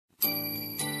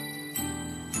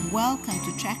Welcome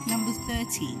to track number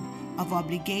 13 of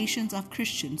Obligations of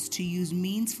Christians to Use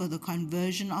Means for the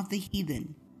Conversion of the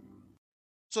Heathen.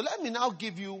 So let me now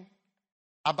give you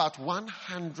about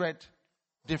 100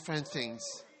 different things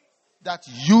that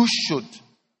you should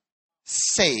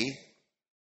say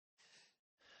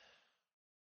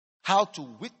how to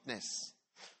witness,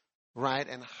 right?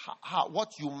 And how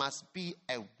what you must be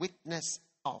a witness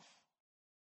of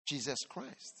Jesus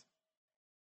Christ.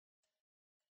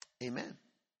 Amen.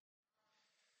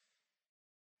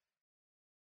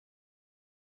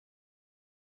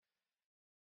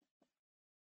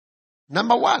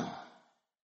 Number one,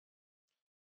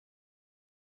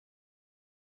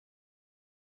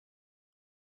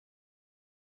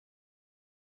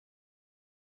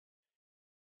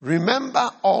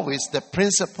 remember always the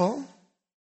principle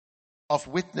of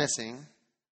witnessing,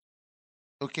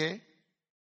 okay?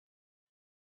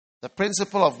 The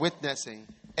principle of witnessing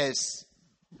is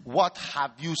what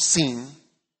have you seen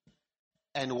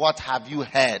and what have you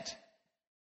heard?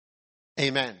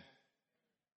 Amen.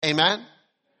 Amen.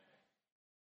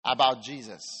 About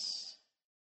Jesus.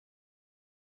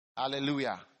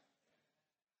 Hallelujah.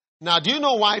 Now, do you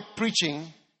know why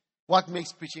preaching, what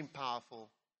makes preaching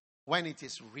powerful? When it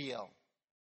is real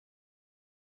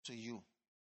to you.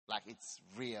 Like it's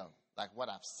real. Like what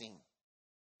I've seen.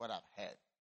 What I've heard.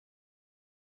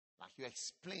 Like you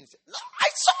explain. No, I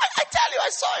saw it. I tell you, I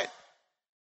saw it.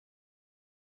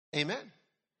 Amen.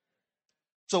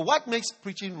 So what makes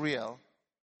preaching real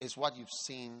is what you've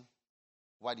seen,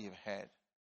 what you've heard,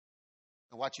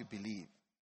 and what you believe.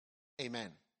 Amen.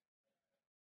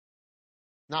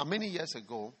 Now, many years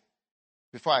ago,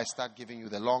 before I start giving you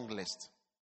the long list,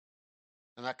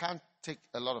 and I can't take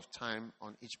a lot of time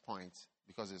on each point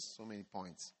because there's so many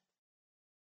points.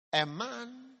 A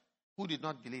man who did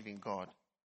not believe in God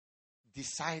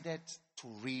decided to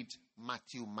read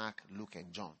Matthew, Mark, Luke,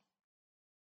 and John.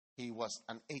 He was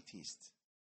an atheist.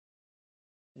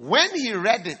 When he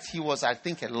read it, he was, I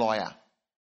think, a lawyer.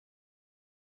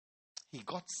 He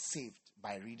got saved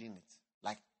by reading it,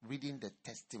 like reading the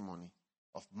testimony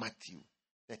of Matthew,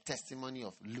 the testimony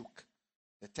of Luke,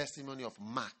 the testimony of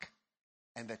Mark,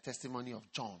 and the testimony of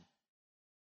John.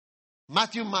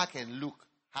 Matthew, Mark, and Luke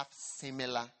have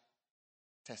similar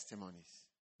testimonies.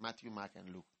 Matthew, Mark,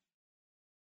 and Luke.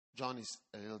 John is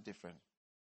a little different,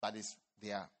 but it's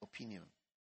their opinion,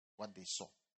 what they saw.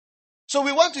 So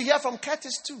we want to hear from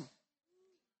Curtis too.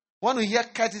 We want to hear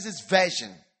Curtis's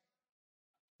version.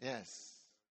 Yes.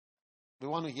 We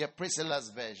want to hear Priscilla's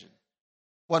version.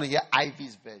 We want to hear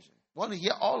Ivy's version. We want to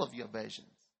hear all of your versions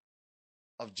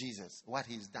of Jesus, what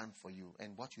he's done for you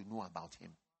and what you know about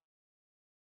him.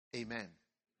 Amen.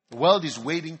 The world is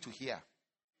waiting to hear.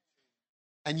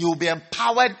 And you'll be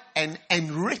empowered and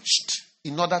enriched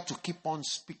in order to keep on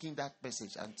speaking that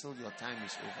message until your time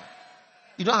is over.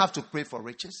 You don't have to pray for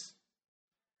riches.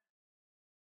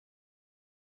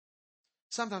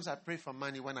 Sometimes I pray for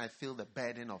money when I feel the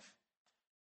burden of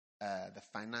the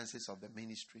finances of the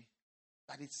ministry.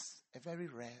 But it's a very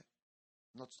rare,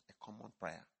 not a common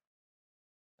prayer.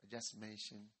 I just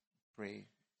mention, pray,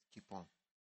 keep on.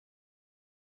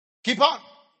 Keep on.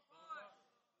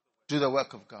 Do the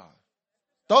work of God.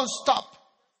 Don't stop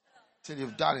till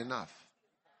you've done enough.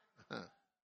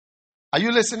 Are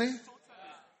you listening?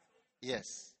 Yes.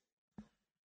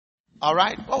 All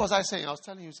right. What was I saying? I was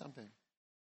telling you something.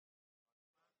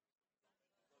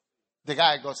 The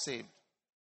guy got saved.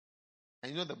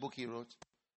 And you know the book he wrote?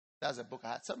 That's a book I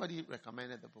had. Somebody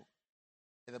recommended the book.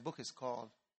 And the book is called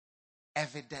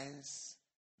Evidence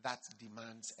That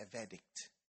Demands a Verdict.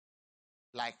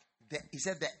 Like, he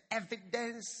said the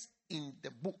evidence in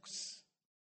the books,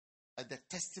 the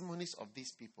testimonies of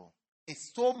these people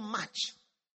is so much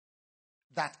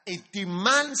that it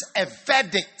demands a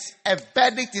verdict. A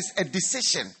verdict is a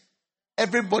decision.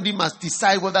 Everybody must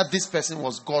decide whether this person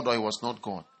was God or he was not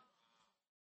God.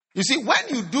 You see, when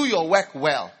you do your work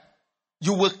well,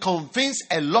 you will convince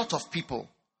a lot of people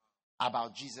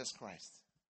about Jesus Christ.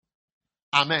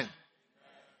 Amen.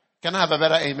 Can I have a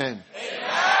better amen? Amen.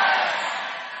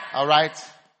 All right.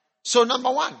 So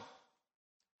number one,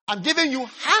 I'm giving you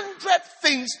 100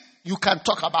 things you can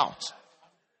talk about.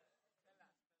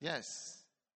 Yes.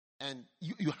 And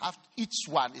you have, each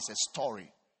one is a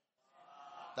story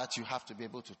that you have to be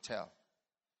able to tell.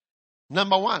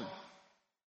 Number one,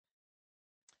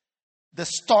 the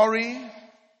story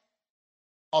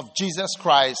of Jesus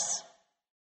Christ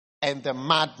and the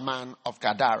madman of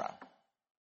Gadara.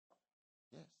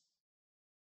 Yes.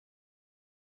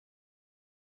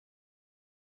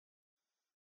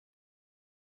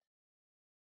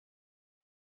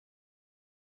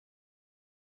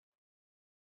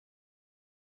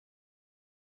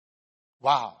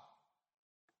 Wow.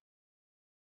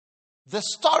 The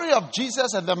story of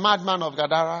Jesus and the madman of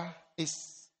Gadara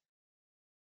is,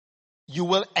 you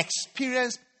will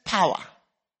experience power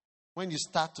when you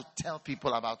start to tell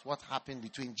people about what happened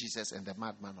between Jesus and the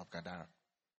madman of Gadara.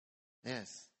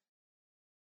 Yes.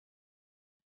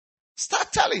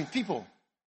 Start telling people.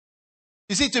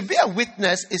 You see, to be a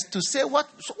witness is to say, what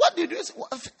did you do?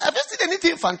 Have you seen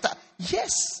anything fantastic?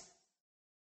 Yes.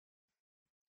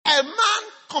 A man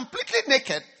completely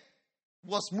naked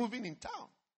was moving in town.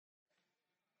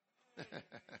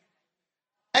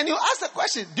 And you ask the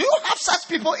question, do you have such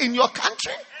people in your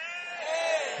country?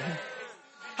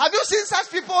 Have you seen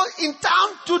such people in town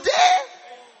today?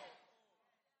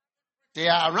 They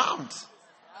are around.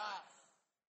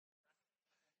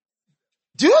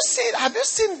 Have you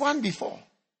seen one before?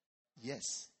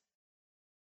 Yes.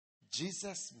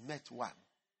 Jesus met one.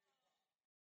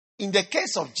 In the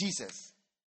case of Jesus,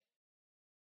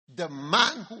 the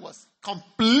man who was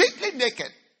completely naked,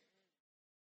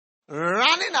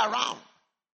 running around,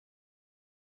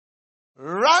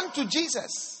 ran to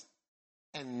Jesus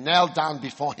and knelt down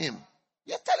before him.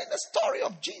 You're telling the story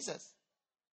of Jesus.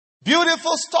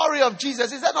 Beautiful story of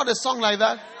Jesus. Is that not a song like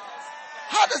that?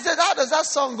 How does that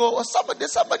song go? Or did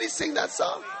somebody sing that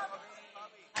song?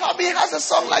 Kabi has a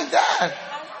song like that.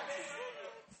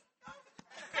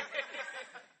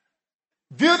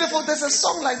 Beautiful, there's a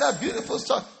song like that. Beautiful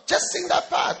song. Just sing that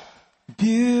part.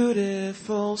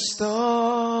 Beautiful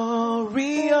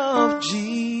story of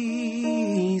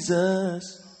Jesus.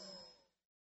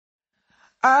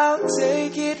 I'll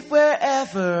take it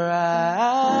wherever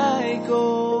I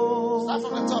go. Start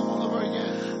from the top all over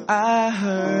again. I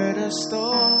heard a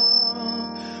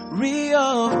story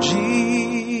of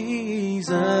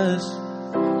Jesus.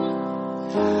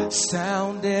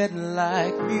 Sounded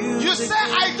like music. You say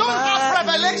I don't have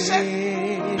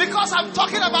revelation because I'm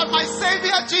talking about my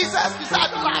Savior Jesus. You say I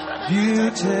don't have revelation.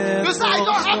 Beautiful You say I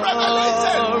don't have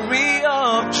revelation. Story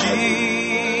of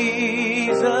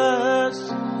Jesus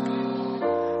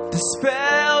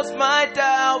dispels my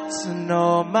doubts and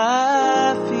all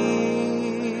my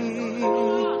fears.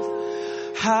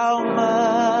 How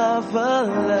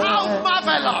marvelous! How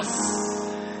marvelous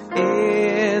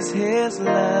is His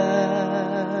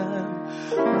love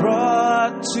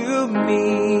brought to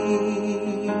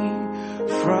me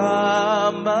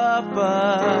from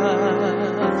above.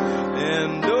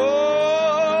 And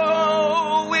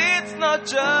oh, it's not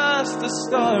just a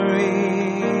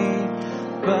story,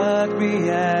 but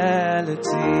reality.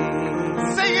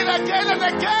 Sing it again and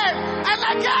again and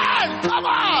again. Come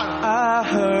on. I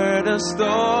heard a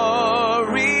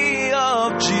story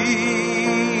of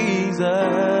Jesus.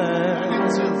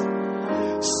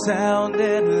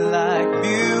 Sounded like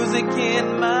music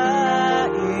in my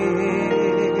ears.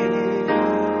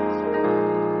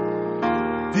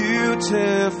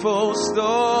 Beautiful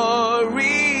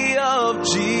story of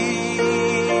Jesus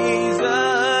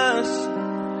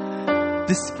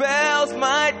dispels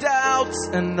my doubts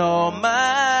and all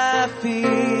my fears.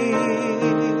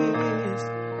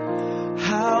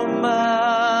 How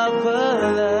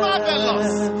marvelous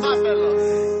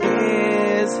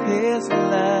is His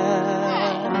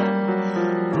love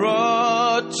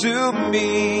brought to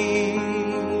me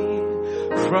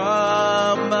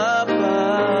from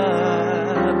above.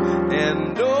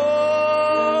 And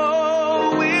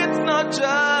oh, it's not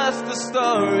just a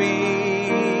story.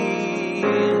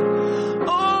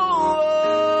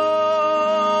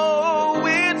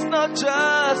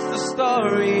 Just a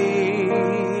story.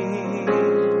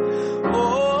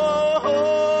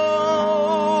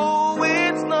 Oh,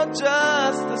 it's not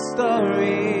just a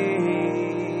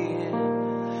story.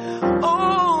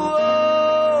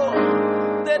 Oh,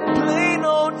 that plain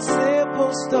old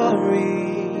simple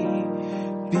story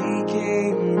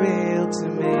became real to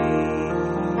me.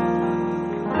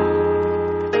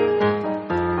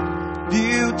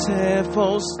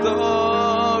 Beautiful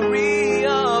story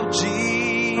of Jesus.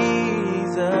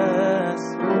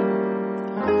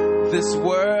 This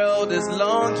world is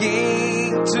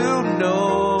longing to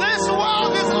know. This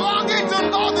world is longing to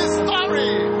know this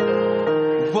story.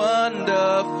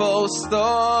 Wonderful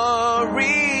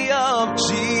story of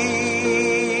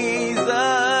Jesus.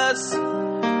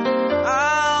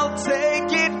 I'll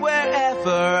take it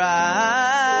wherever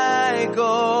I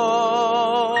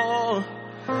go.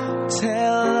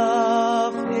 Tell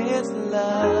of His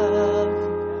love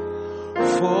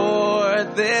for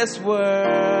this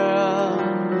world,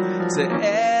 to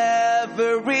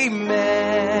every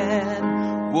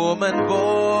man, woman,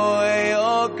 boy,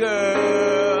 or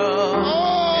girl.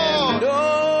 And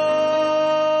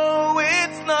oh,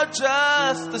 it's not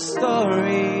just a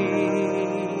story.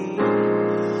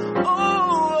 Oh,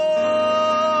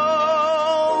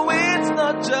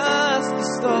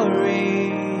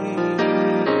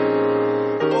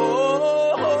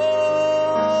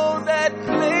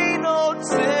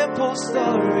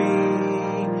 story.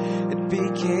 It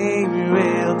became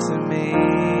real to me.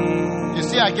 You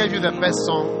see, I gave you the best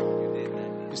song.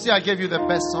 You see, I gave you the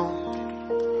best song.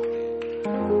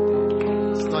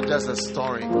 It's not just a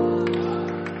story.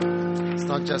 It's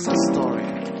not just a story.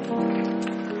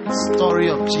 Story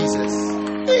of Jesus.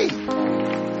 Hey!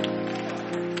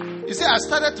 You see, I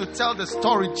started to tell the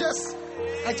story.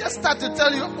 I just started to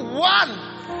tell you one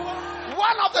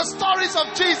of the stories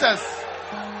of Jesus.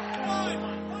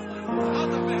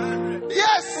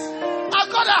 Yes, I've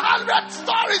got 100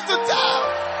 stories to tell.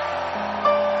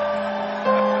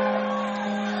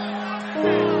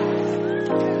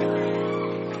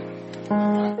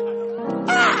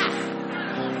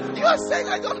 You are saying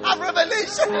I don't have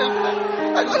revelation.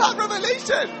 I don't have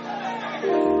revelation.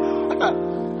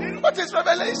 What is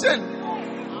revelation?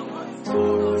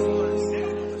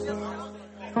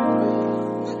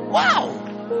 Wow.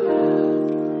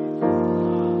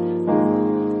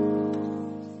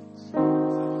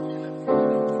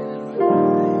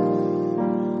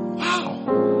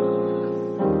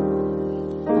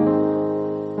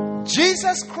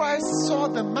 Jesus Christ saw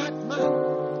the madman,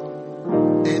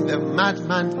 and the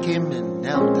madman came and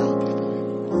knelt down before him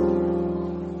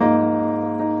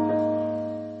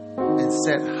and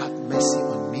said, "Have mercy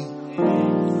on me."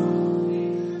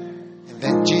 And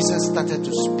then Jesus started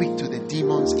to speak to the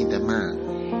demons in the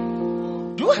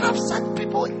man. Do you have such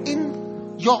people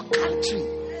in your country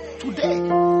today?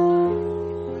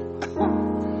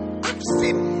 I've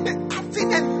seen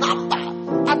a number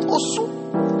at Osu.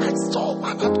 I saw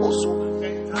one at Osu.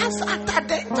 I saw at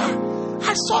Adenta.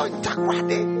 I saw in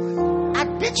Takrade.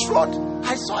 At Beach Road.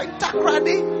 I saw in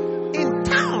Takrade. In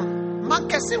town.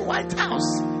 Mankesin White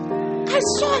House. I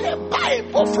saw a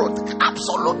Bible fruit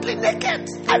absolutely naked.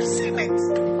 I've seen it.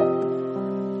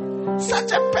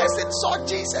 Such a person saw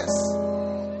Jesus.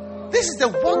 This is a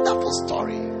wonderful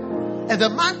story. And the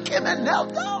man came and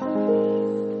knelt down.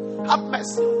 Have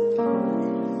mercy.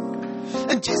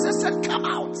 And Jesus said, "Come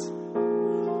out.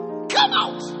 Come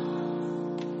out."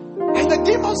 And the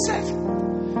demon said,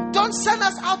 "Don't send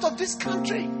us out of this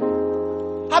country.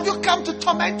 Have you come to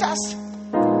torment us?"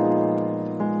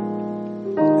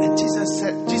 And Jesus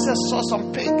saw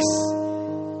some pigs.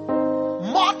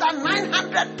 More than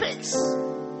 900 pigs.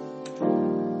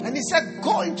 And he said,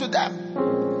 "Go into them."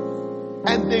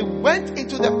 And they went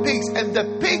into the pigs, and the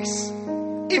pigs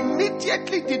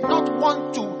immediately did not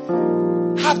want to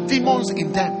have demons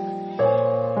in them.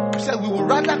 He said, "We would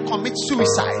rather commit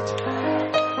suicide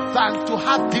than to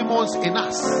have demons in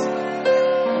us."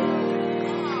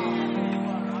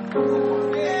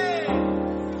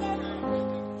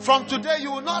 From today,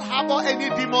 you will not harbor any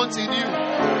demons in you.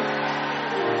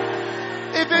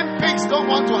 Even pigs don't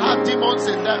want to have demons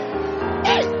in them.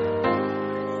 Hey!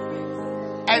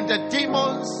 And the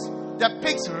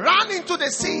pigs ran into the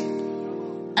sea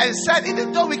and said,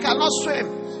 "Even though we cannot swim,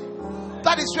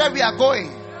 that is where we are going.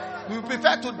 We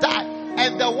prefer to die."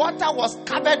 And the water was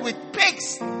covered with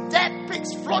pigs, dead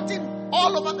pigs floating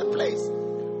all over the place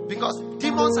because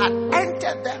demons had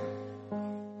entered them.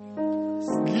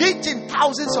 Legion,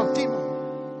 thousands of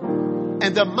demons.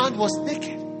 And the man was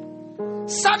naked.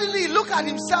 Suddenly he looked at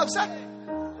himself and said,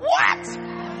 "What?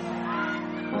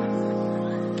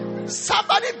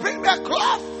 Somebody bring me a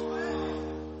cloth."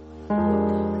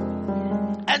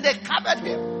 And they covered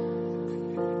him.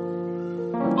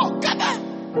 Oh, cover!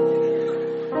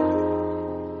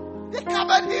 They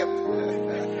covered him.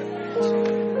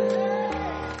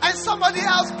 And somebody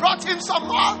else brought him some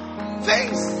more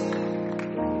things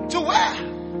to wear.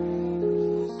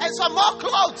 And some more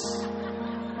clothes.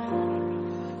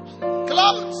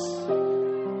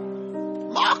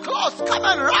 More clothes. Come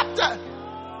and wrap them.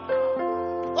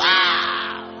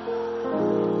 Wow!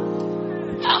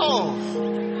 Oh!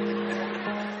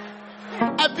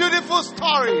 A beautiful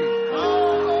story.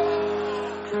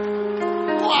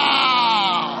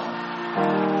 Wow!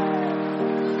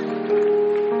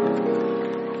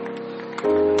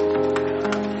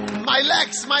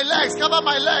 My legs, cover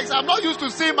my legs. I'm not used to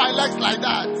seeing my legs like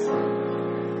that.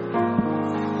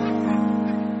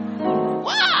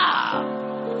 Wow!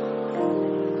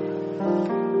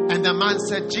 And the man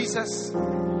said, "Jesus,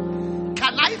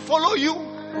 can I follow you?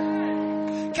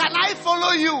 Can I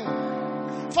follow you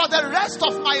for the rest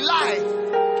of my life?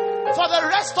 For the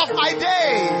rest of my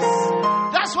days?"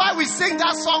 That's why we sing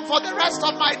that song, "For the rest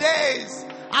of my days.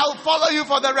 I'll follow you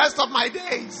for the rest of my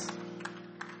days."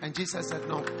 And Jesus said,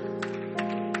 "No.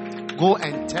 Go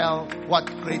and tell what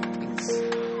great things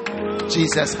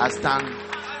Jesus has done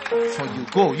for you.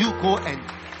 You go and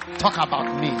talk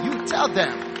about me. You tell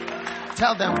them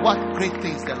what great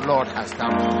things the Lord has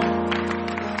done for you."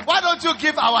 Why don't you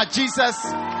give our Jesus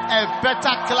a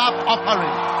better clap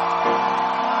offering.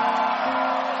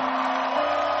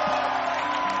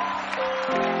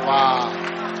 Wow.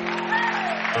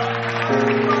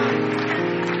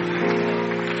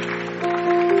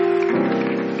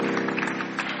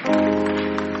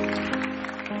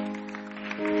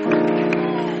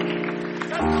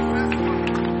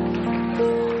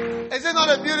 Is it not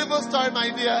a beautiful story, my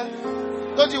dear?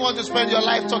 Don't you want to spend your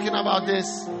life talking about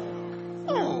this?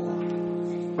 Oh,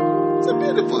 it's a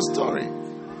beautiful story.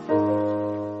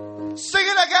 Sing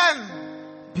it again.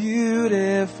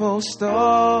 Beautiful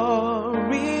story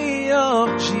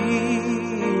of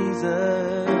Jesus.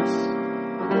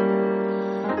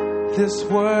 This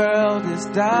world is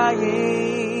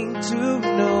dying to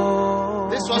know.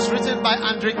 This was written by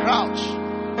Andre Crouch.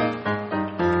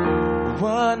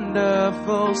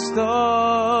 Wonderful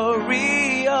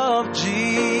story of Jesus.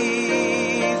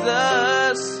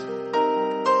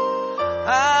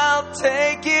 I'll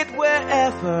take it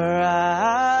wherever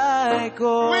I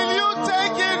go. Will you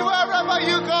take it wherever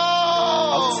you go?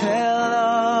 I'll tell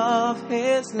of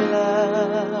His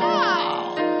love.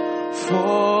 Wow.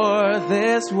 For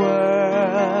this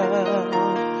world,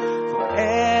 for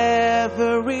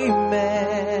every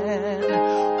man,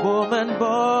 woman,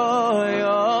 boy,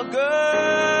 or girl.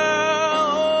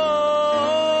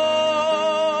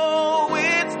 Oh,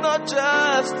 it's not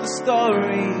just a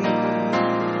story.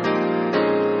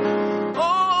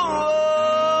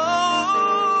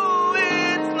 Oh,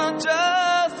 it's not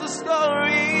just a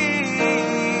story.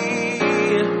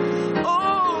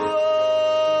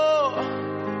 Oh,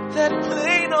 that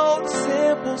plain old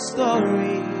simple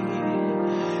story,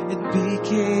 it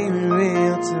became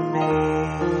real to me.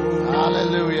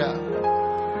 Hallelujah.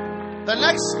 The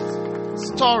next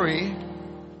story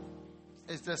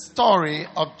is the story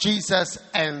of Jesus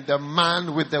and the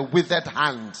man with the withered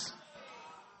hand.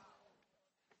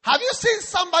 Have you seen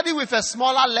somebody with a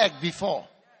smaller leg before?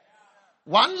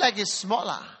 One leg is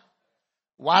smaller.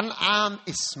 One arm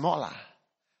is smaller.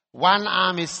 One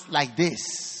arm is like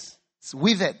this. It's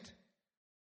withered.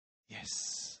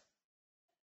 Yes.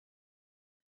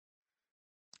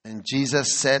 And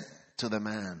Jesus said to the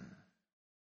man,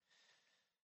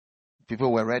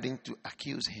 people were ready to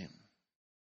accuse him,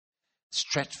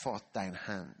 stretch forth thine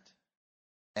hand.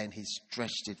 And he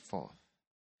stretched it forth,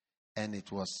 and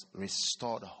it was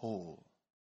restored whole.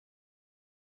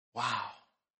 Wow.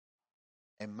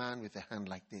 A man with a hand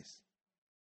like this.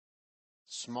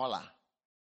 Smaller.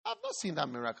 I've not seen that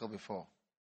miracle before.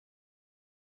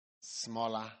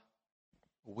 Smaller,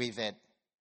 withered,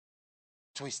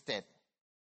 twisted.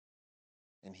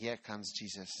 And here comes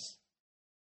Jesus.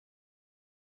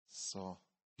 So,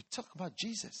 you talk about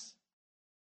Jesus.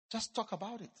 Just talk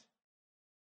about it.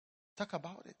 Talk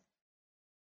about it.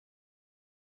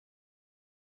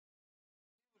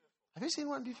 Have you seen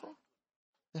one before?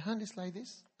 The hand is like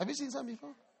this. Have you seen some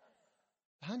before?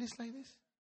 The hand is like this.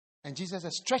 And Jesus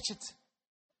said, stretch it.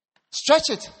 Stretch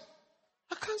it.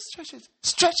 I can't stretch it.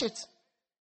 Stretch it.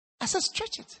 I said,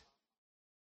 stretch it.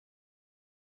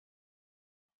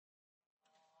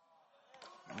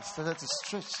 And it started to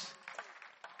stretch.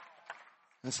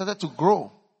 And it started to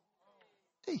grow.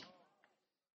 Hey.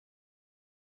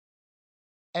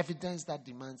 Evidence that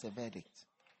demands a verdict.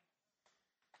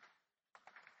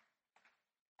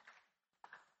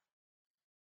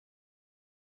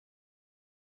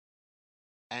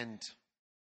 And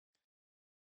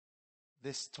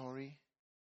this story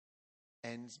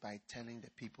ends by telling the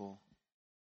people,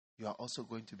 you are also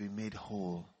going to be made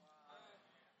whole.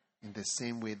 In the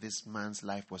same way this man's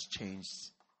life was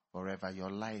changed forever.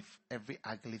 Your life, every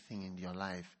ugly thing in your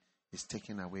life is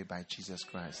taken away by Jesus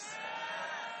Christ.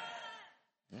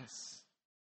 Yes.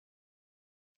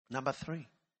 Number 3.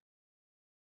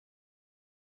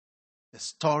 The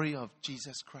story of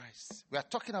Jesus Christ. We are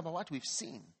talking about what we've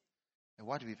seen and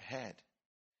what we've heard.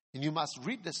 And you must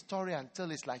read the story until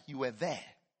it's like you were there.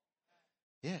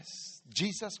 Yes.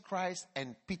 Jesus Christ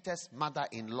and Peter's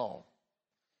mother-in-law.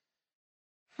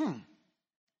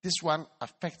 This one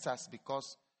affects us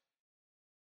because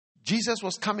Jesus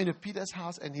was coming to Peter's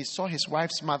house and he saw his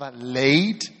wife's mother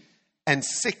laid and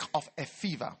sick of a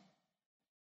fever.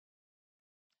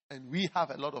 And we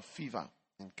have a lot of fever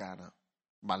in Ghana.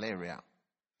 Malaria.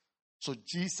 So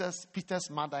Peter's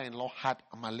mother-in-law had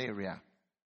malaria.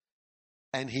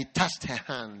 And he touched her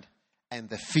hand and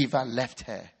the fever left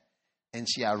her. And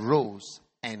she arose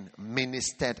and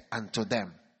ministered unto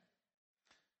them.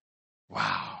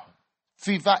 Wow.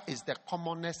 Fever is the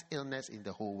commonest illness in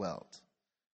the whole world.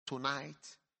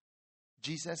 Tonight,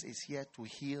 Jesus is here to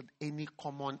heal any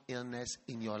common illness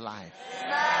in your life.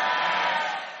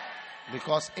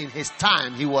 Because in his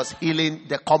time, he was healing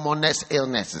the commonest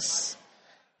illnesses.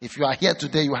 If you are here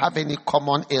today, you have any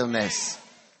common illness,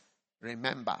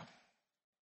 remember,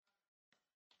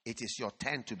 it is your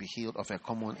turn to be healed of a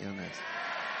common illness.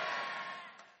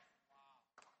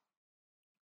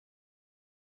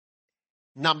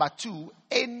 Number 2,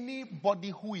 anybody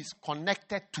who is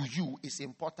connected to you is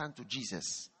important to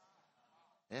Jesus.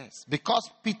 Yes, because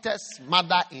Peter's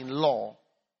mother-in-law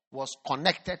was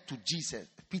connected to Jesus,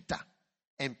 Peter,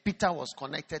 and Peter was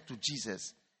connected to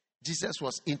Jesus. Jesus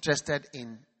was interested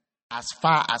in as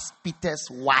far as Peter's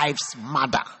wife's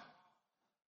mother.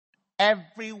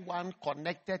 Everyone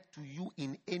connected to you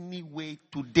in any way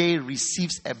today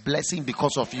receives a blessing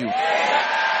because of you.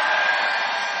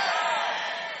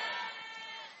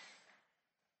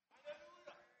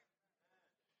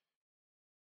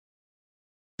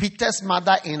 Peter's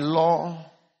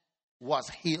mother-in-law was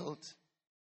healed.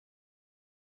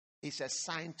 It's a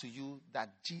sign to you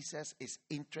that Jesus is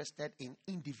interested in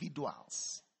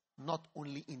individuals, not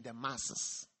only in the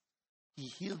masses. He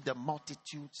healed the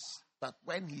multitudes, but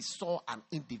when he saw an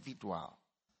individual,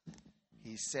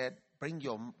 he said, bring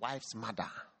your wife's mother.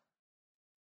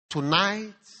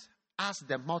 Tonight, as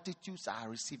the multitudes are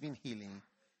receiving healing,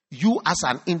 you as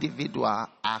an individual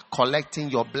are collecting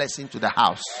your blessing to the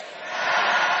house.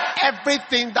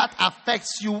 Everything that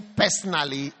affects you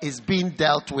personally is being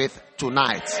dealt with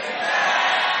tonight.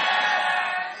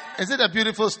 Is it a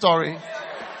beautiful story?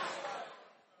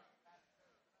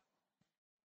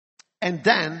 And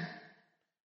then,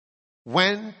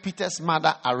 when Peter's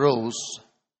mother arose,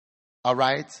 all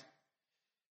right,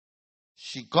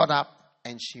 she got up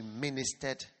and she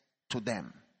ministered to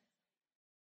them.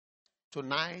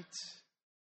 Tonight,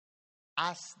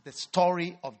 as the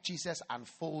story of Jesus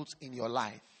unfolds in your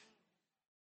life,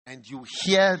 and you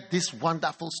hear this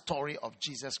wonderful story of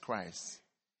Jesus Christ,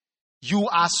 you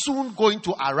are soon going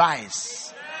to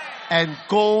arise and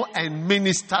go and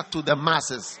minister to the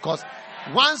masses. Because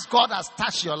once God has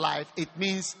touched your life, it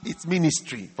means it's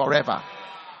ministry forever.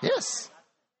 Yes.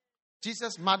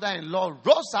 Jesus' mother-in-law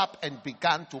rose up and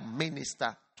began to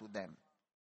minister to them.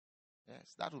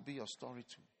 Yes, that will be your story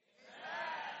too.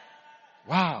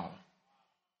 Wow.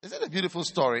 Is it a beautiful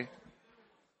story?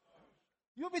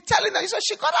 You'll be telling them,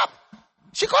 she got up.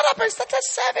 She got up and started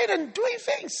serving and doing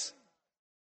things.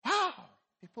 Wow.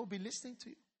 People will be listening to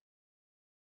you.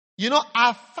 You know,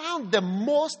 I found the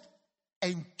most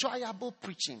enjoyable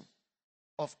preaching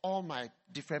of all my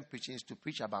different preachings to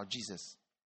preach about Jesus.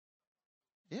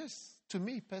 Yes, to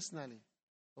me personally,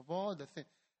 of all the things.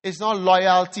 It's not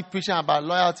loyalty, preaching about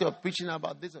loyalty or preaching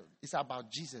about this. It's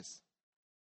about Jesus.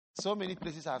 So many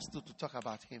places I've stood to talk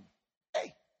about him.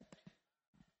 Hey!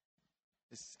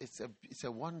 It's a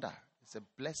wonder. It's a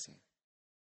blessing.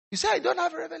 You say, I don't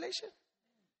have a revelation?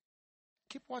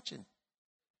 Keep watching.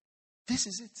 This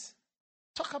is it.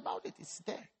 Talk about it. It's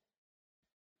there.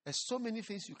 There's so many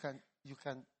things you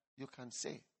can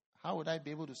say. How would I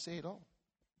be able to say it all?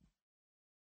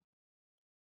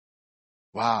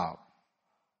 Wow.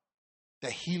 The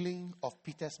healing of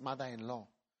Peter's mother-in-law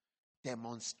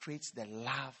demonstrates the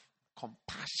love,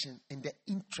 compassion, and the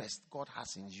interest God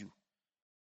has in you.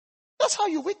 That's how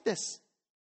you witness.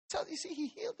 So you see, he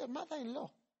healed the mother-in-law.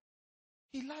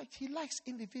 He likes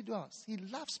individuals. He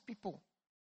loves people.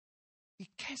 He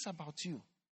cares about you.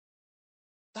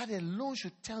 That alone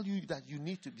should tell you that you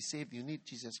need to be saved. You need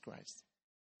Jesus Christ.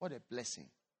 What a blessing.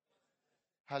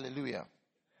 Hallelujah.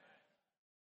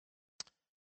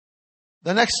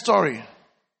 The next story.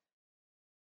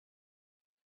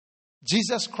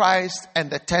 Jesus Christ and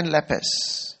the 10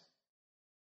 lepers.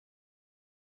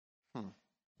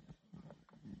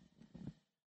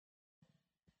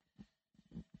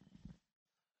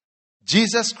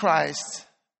 Jesus Christ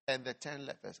and the 10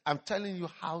 lepers. I'm telling you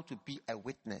how to be a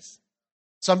witness.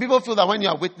 Some people feel that when you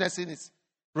are witnessing, it's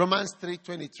Romans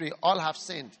 3:23. All have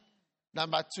sinned.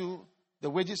 Number 2, the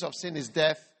wages of sin is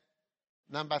death.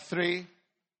 Number 3,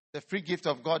 the free gift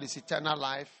of God is eternal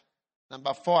life.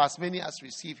 Number 4, as many as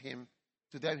receive him,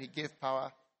 to them he gave power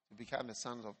to become the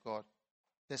sons of God.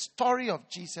 The story of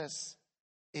Jesus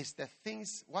is the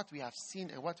things, what we have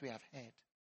seen and what we have heard.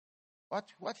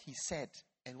 What he said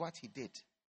and what he did.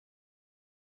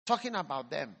 Talking about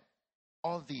them,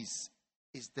 all these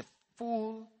is the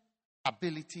full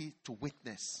ability to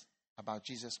witness about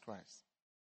Jesus Christ.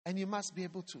 And you must be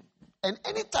able to. And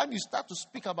anytime you start to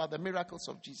speak about the miracles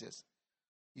of Jesus,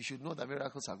 you should know the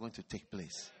miracles are going to take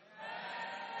place.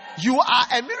 You are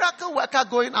a miracle worker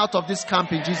going out of this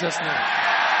camp in Jesus' name.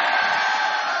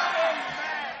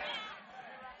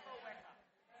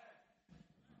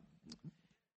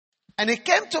 And it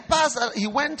came to pass that he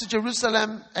went to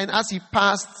Jerusalem, and as he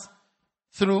passed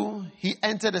through, he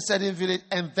entered a certain village,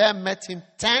 and there met him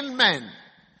 10 men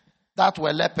that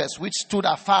were lepers, which stood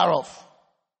afar off.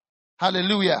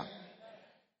 Hallelujah.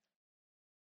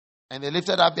 And they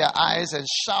lifted up their eyes and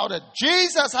shouted,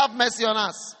 Jesus, have mercy on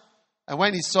us. And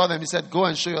when he saw them, he said, go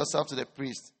and show yourself to the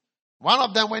priest. One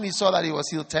of them, when he saw that he was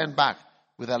healed, turned back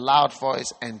with a loud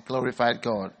voice and glorified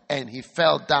God. And he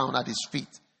fell down at his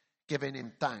feet, giving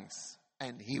him thanks.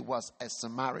 And he was a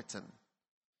Samaritan.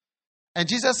 And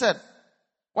Jesus said,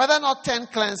 whether or not 10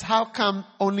 cleansed, how come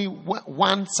only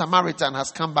one Samaritan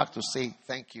has come back to say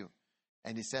thank you?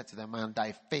 And he said to the man,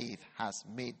 thy faith has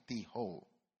made thee whole.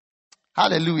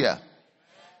 Hallelujah.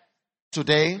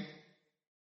 Today,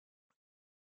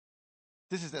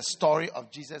 this is the story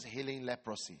of Jesus healing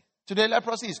leprosy. Today,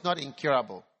 leprosy is not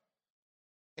incurable.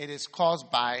 It is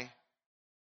caused by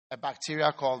a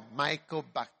bacteria called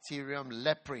Mycobacterium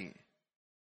leprae.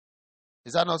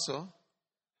 Is that not so?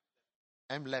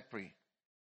 M. leprae.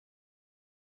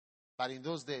 But in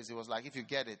those days, it was like if you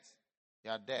get it,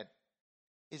 you are dead.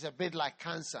 It's a bit like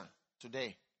cancer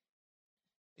today.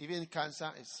 Even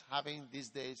cancer is having these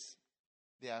days,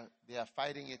 they are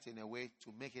fighting it in a way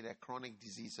to make it a chronic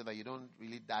disease so that you don't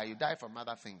really die. You die from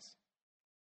other things.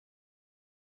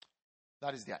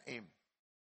 That is their aim.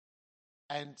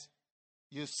 And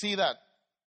you see that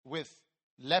with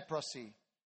leprosy,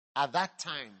 at that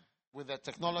time, with the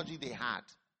technology they had,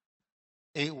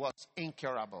 it was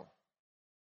incurable.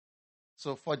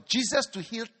 So for Jesus to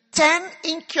heal 10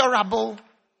 incurable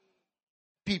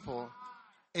people,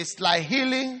 it's like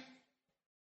healing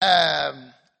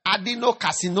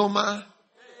adenocarcinoma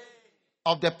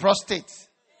of the prostate.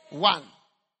 1.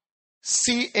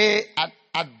 CA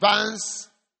advanced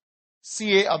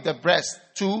CA of the breast.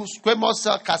 2. Squamous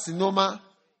cell carcinoma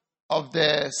of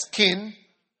the skin.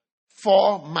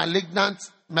 4. Malignant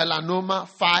melanoma.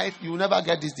 5. You will never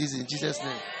get this disease in Jesus'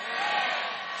 name.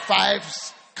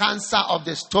 5. Cancer of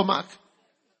the stomach.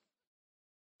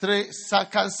 3.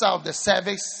 Cancer of the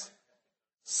cervix.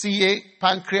 CA,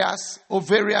 pancreas,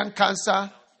 ovarian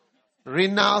cancer,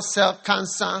 renal cell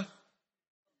cancer,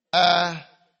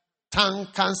 tongue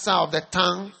cancer of the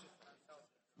tongue,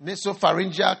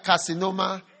 nasopharyngeal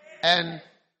carcinoma, and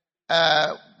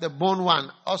the bone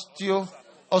one,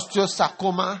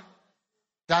 osteosarcoma.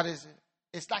 That is it.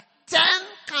 It's like 10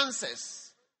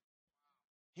 cancers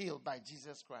healed by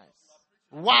Jesus Christ.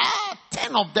 Wow,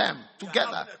 10 of them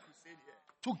together.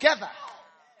 Together.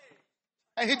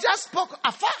 And he just spoke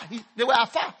afar. They were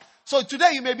afar. So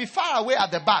today you may be far away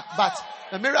at the back, but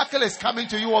the miracle is coming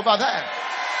to you over there.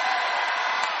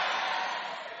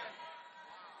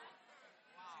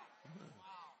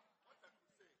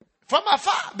 From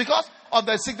afar, because of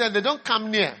the sickness, they don't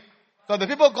come near. So the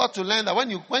people got to learn that when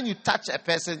you touch a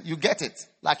person, you get it.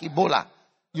 Like Ebola.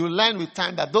 You learn with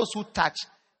time that those who touch,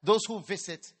 those who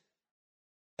visit,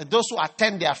 and those who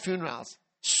attend their funerals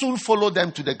soon follow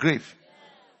them to the grave.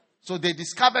 So they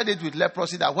discovered it with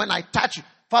leprosy that when I touch you,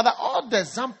 Father, all the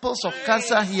examples of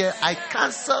cancer here, I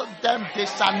cancel them. They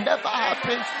shall never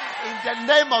happen in the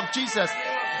name of Jesus.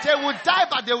 They will die,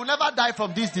 but they will never die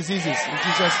from these diseases. In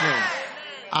Jesus' name.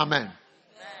 Amen.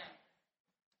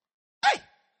 Hey!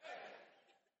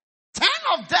 10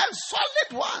 of them,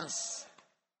 solid ones.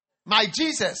 My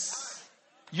Jesus.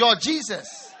 Your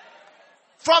Jesus.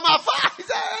 From afar, he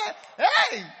said,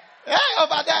 hey,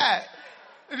 over there.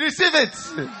 Receive it.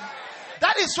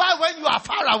 That is why when you are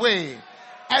far away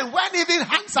and when even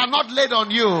hands are not laid on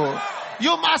you,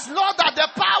 you must know that the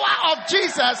power of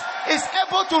Jesus is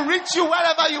able to reach you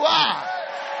wherever you are.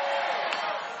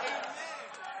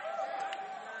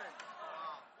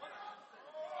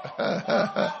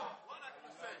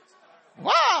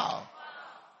 Wow.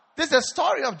 This is the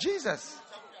story of Jesus.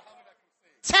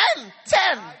 10.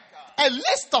 A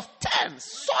list of 10.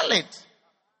 Solid.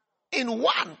 In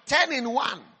one. 10 in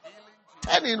one.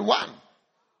 10 in one.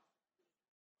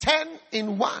 10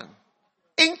 in one.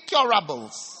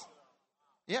 Incurables.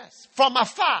 Yes. From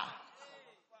afar.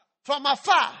 From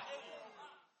afar.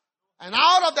 And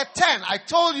out of the 10, I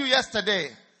told you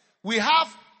yesterday, we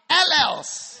have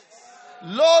LLs.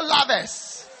 Low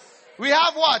levels. We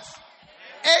have what?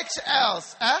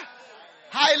 HLs.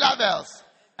 High levels.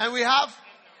 And we have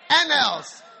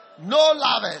NLs. No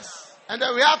levels. And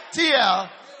then we have TL.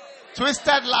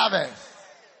 Twisted levels.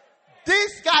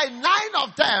 This guy, 9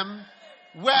 of them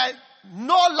were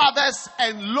no lovers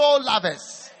and low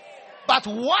lovers. But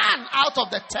 1 out of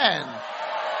the 10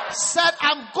 said,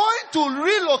 I'm going to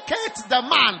relocate the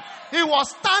man. He was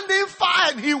standing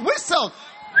far and he whistled.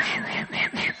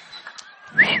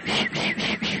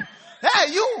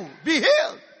 Hey, you, be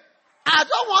healed. I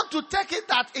don't want to take it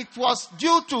that it was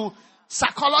due to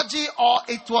psychology or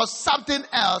it was something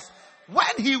else.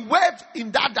 When he waved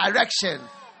in that direction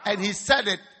and he said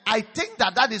it, I think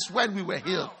that is when we were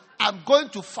healed. I'm going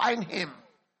to find him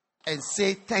and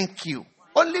say thank you.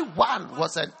 Only one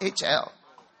was an HL,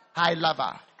 high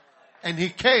lover. And he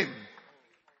came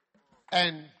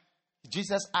and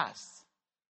Jesus asked,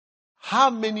 how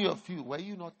many of you, were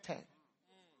you not 10?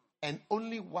 And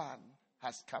only one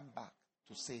has come back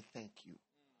to say thank you.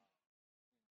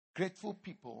 Grateful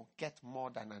people get more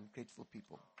than ungrateful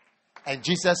people. And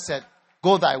Jesus said,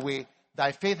 go thy way,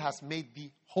 thy faith has made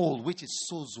thee whole, which is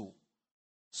sozo.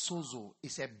 Sozo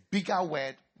is a bigger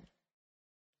word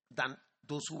than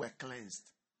those who were cleansed.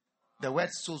 The word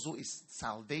sozo is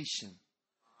salvation.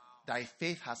 Thy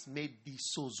faith has made thee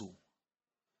sozo.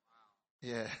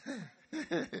 Yeah.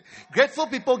 Grateful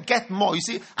people get more. You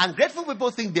see, ungrateful people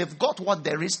think they've got what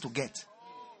there is to get.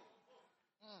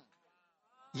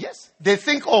 Yes. They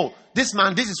think, oh, this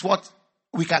man, this is what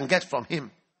we can get from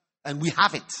him. And we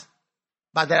have it.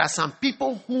 But there are some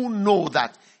people who know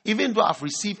that even though I've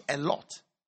received a lot,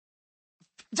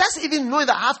 just even knowing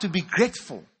that I have to be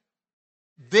grateful,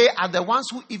 they are the ones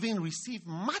who even receive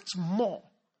much more.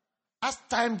 As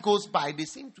time goes by, they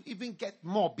seem to even get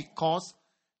more because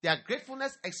their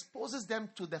gratefulness exposes them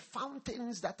to the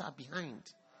fountains that are behind.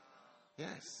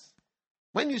 Yes.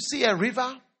 When you see a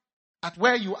river at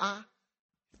where you are,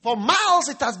 for miles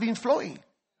it has been flowing.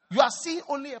 You are seeing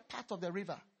only a part of the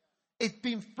river. It's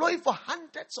been flowing for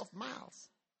hundreds of miles.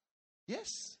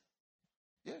 Yes.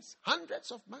 Yes.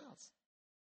 Hundreds of miles.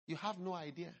 You have no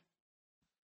idea.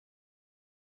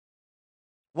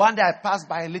 One day I passed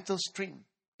by a little stream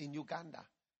in Uganda.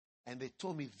 And they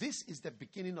told me this is the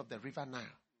beginning of the river Nile.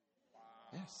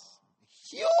 Yes.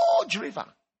 Huge river.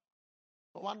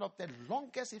 One of the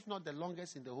longest, if not the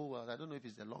longest in the whole world. I don't know if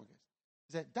it's the longest.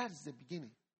 He said, that is the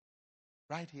beginning.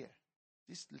 Right here.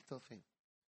 This little thing.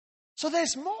 So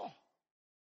there's more.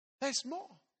 There's more.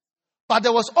 But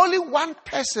there was only one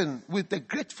person with the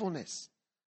gratefulness.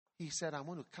 He said, I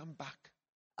want to come back.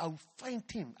 I'll find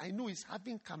him. I know he's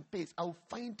having campaigns. I'll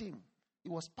find him. He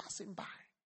was passing by.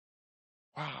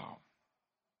 Wow.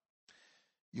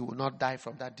 You will not die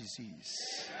from that disease.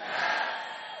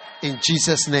 In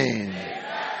Jesus' name.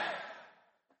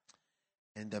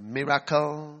 And the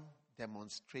miracle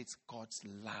demonstrates God's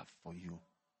love for you.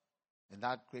 And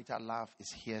that greater love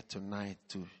is here tonight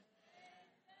to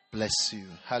bless you.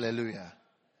 Hallelujah.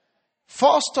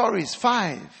 4 stories.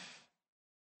 5.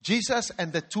 Jesus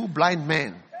and the 2 blind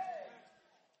men.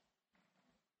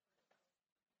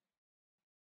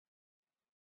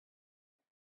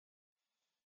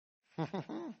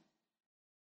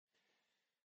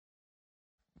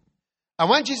 And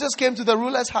when Jesus came to the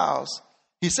ruler's house,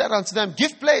 he said unto them,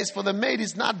 give place, for the maid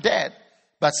is not dead,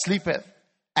 but sleepeth.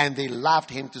 And they laughed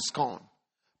him to scorn.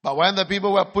 But when the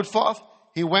people were put forth,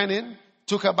 he went in,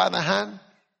 took her by the hand,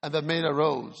 and the maid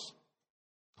arose.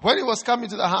 When he was coming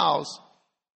to the house,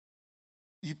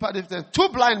 he parted them. 2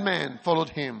 blind men followed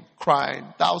him, crying,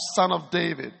 thou son of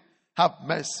David, have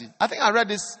mercy. I think I read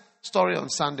this story on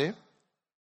Sunday.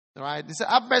 Right? He said,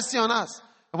 have mercy on us.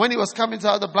 And when he was coming to the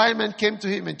house, the blind men came to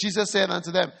him, and Jesus said unto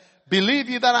them, believe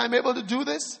ye that I am able to do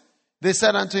this? They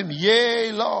said unto him,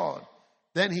 yea, Lord.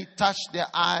 Then he touched their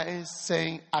eyes,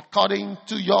 saying, according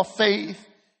to your faith,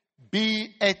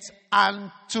 be it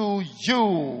unto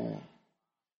you.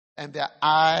 And their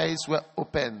eyes were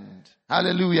opened.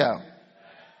 Hallelujah.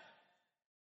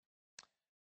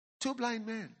 2 blind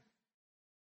men.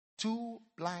 2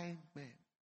 blind men.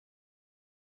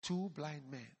 2 blind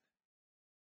men.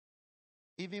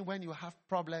 Even when you have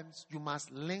problems, you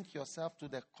must link yourself to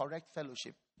the correct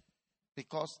fellowship.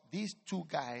 Because these 2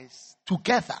 guys,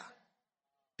 together,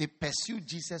 they pursue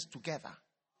Jesus together.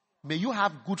 May you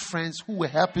have good friends who will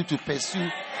help you to pursue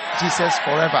Jesus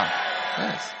forever.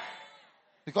 Yes.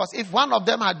 Because if one of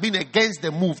them had been against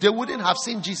the move, they wouldn't have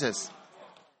seen Jesus.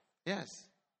 Yes.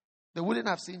 They wouldn't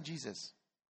have seen Jesus.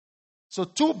 So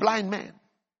 2 blind men.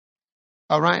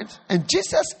 All right. And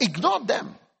Jesus ignored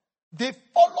them. They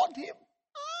followed him.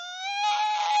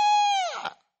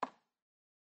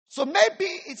 So maybe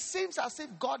it seems as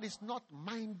if God is not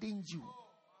minding you.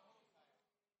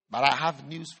 But I have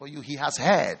news for you. He has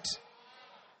heard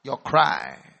your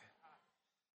cry.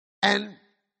 And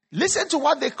listen to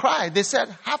what they cried. They said,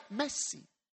 have mercy.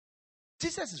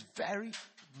 Jesus is very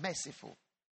merciful.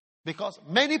 Because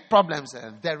many problems,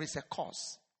 there is a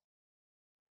cause.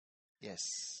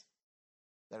 Yes.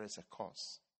 There is a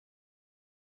cause.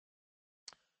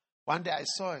 One day I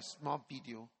saw a small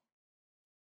video.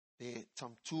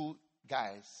 Some 2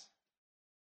 guys,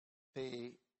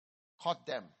 they caught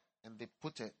them and they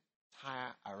put a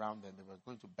tire around them. They were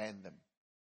going to burn them.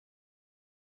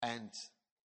 And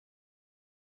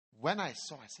when I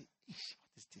saw, I said, "Ish,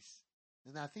 what is this?"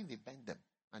 And I think they bent them.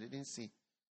 I didn't see.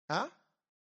 Huh?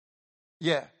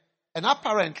 Yeah. And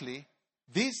apparently,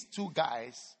 these two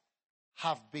guys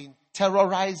have been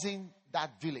terrorizing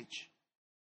that village.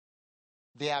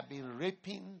 They have been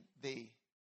raping the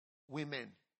women.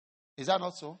 Is that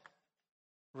not so?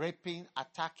 Raping,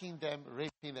 attacking them,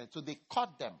 raping them. So they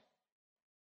caught them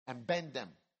and bent them.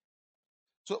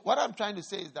 So what I'm trying to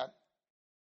say is that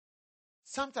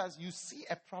sometimes you see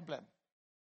a problem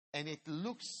and it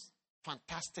looks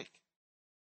fantastic.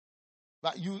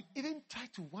 But you even try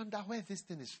to wonder where this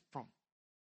thing is from.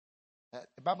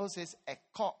 The Bible says, a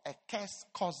curse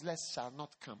causeless shall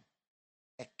not come.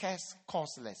 A curse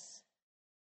causeless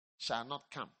shall not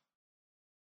come.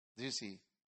 Do you see?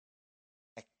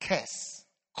 A curse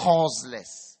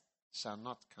causeless shall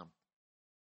not come.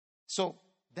 So,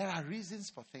 there are reasons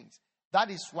for things. That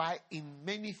is why in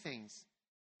many things,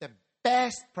 the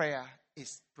best prayer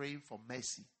is praying for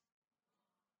mercy.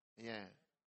 Yeah.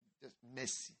 Just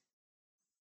mercy.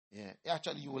 Yeah.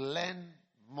 Actually, you will learn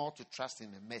more to trust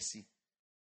in the mercy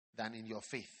than in your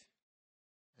faith.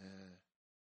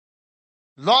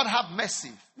 Lord, have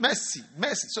mercy. Mercy.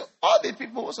 Mercy. So all the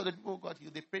people, most of the people who got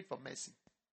healed, they prayed for mercy.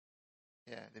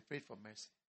 Yeah, they prayed for mercy.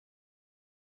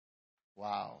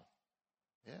 Wow.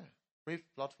 Yeah. Pray,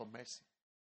 Lord, for mercy.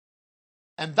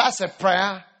 And that's a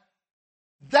prayer.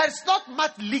 There's not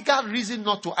much legal reason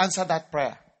not to answer that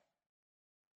prayer.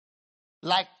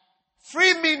 Like,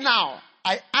 free me now.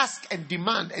 I ask and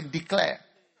demand and declare.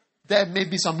 There may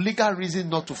be some legal reason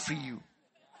not to free you.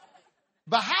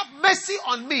 But have mercy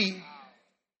on me.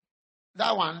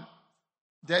 That one,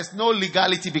 there's no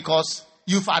legality because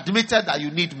you've admitted that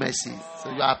you need mercy.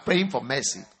 So you are praying for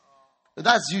mercy. So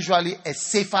that's usually a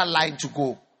safer line to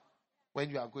go when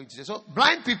you are going to say. So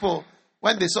blind people,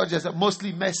 when they saw Jesus,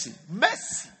 mostly mercy.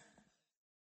 Mercy.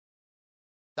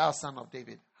 Thou Son of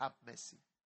David, have mercy.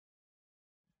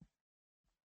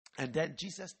 And then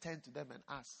Jesus turned to them and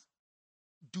asked,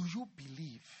 do you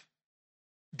believe?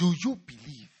 Do you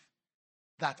believe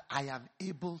that I am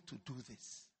able to do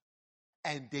this?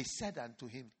 And they said unto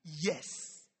him,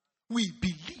 yes, we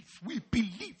believe, we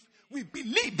believe, we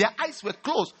believe. Their eyes were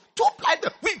closed. Two blind,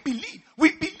 we believe,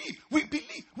 we believe, we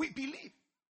believe, we believe.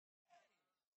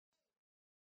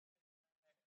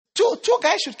 Two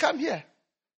guys should come here.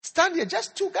 Stand here,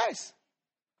 just two guys.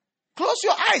 Close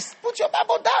your eyes. Put your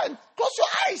Bible down. Close your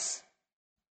eyes.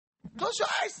 Close your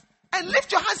eyes. And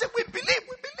lift your hands and we believe,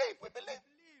 we believe, we believe.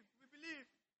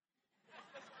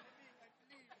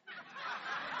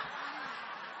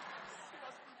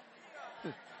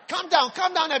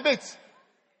 Calm down a bit.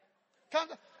 Calm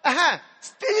down.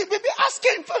 Still, be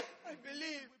asking for. I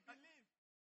believe.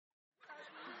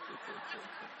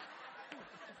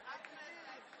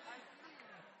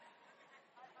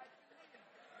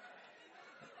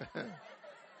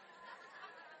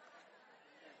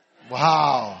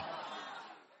 Wow.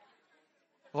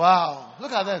 Wow.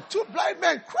 Look at that. Two blind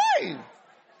men crying.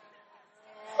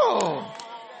 Oh.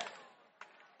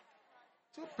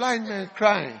 Two blind men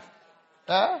crying.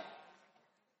 Huh?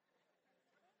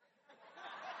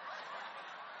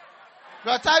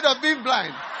 You are tired of being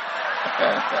blind.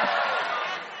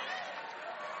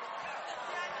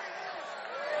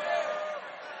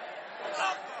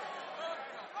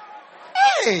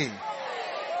 Hey!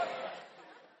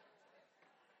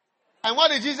 And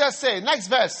what did Jesus say? Next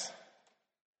verse.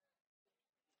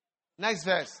 Next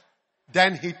verse.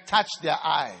 Then he touched their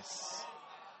eyes.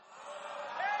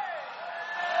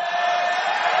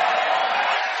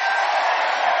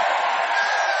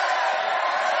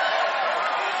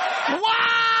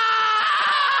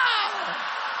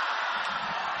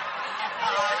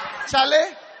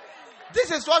 Charlie,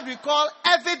 this is what we call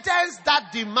evidence that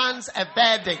demands a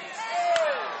verdict.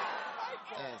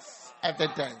 Yes,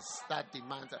 evidence that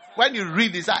demands. When you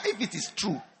read this, if it is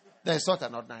true, then it's not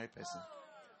an ordinary person.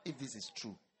 If this is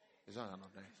true, it's not an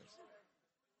ordinary person.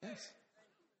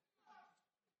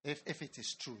 Yes. If it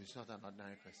is true, it's not an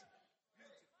ordinary person.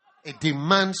 It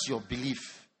demands your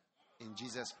belief in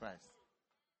Jesus Christ.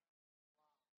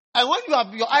 And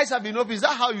when your eyes have been opened, is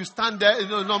that how you stand there?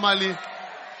 Normally.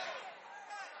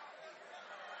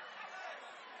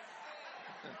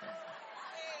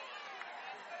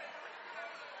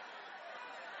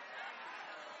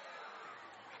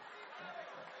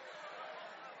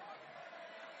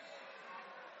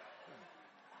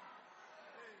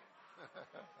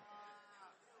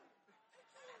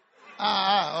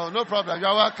 No problem.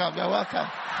 You're welcome. You're welcome.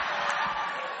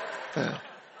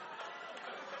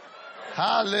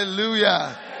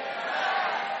 Hallelujah.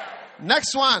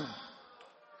 Next one.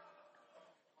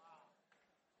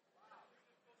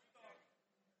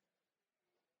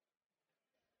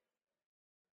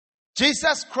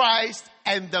 Jesus Christ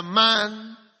and the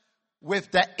man with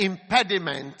the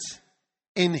impediment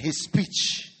in his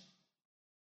speech.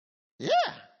 Yeah.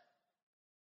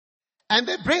 And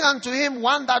they bring unto him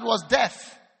one that was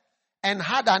deaf and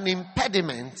had an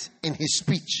impediment in his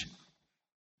speech.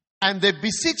 And they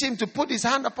beseech him to put his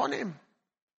hand upon him.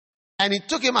 And he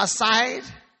took him aside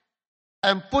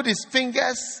and put his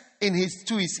fingers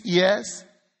to his ears,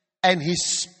 and he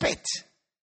spit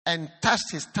and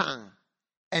touched his tongue.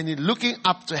 And he, looking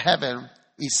up to heaven,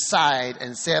 he sighed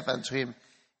and said unto him,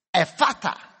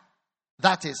 Ephata,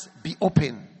 that is, be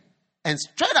open. And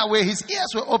straight away his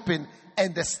ears were open,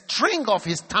 and the string of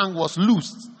his tongue was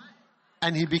loosed,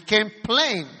 and he became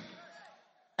plain.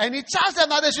 And he charged them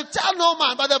that they should tell no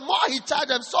man. But the more he charged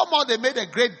them, so more they made a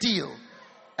great deal,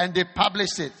 and they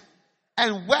published it.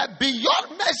 And were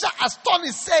beyond measure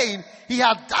astonished, saying, he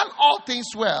hath done all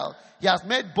things well. He has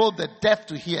made both the deaf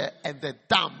to hear and the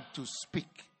dumb to speak.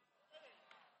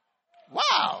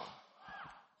 Wow.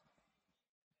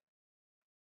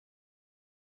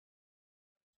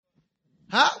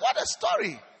 Huh? What a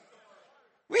story.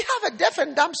 We have a deaf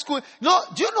and dumb school. No,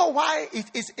 do you know why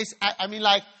I mean,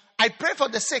 like, I pray for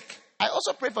the sick. I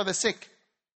also pray for the sick.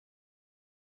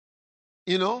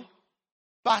 You know?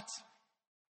 But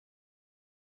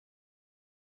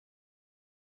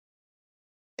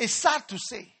it's sad to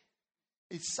say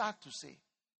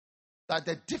that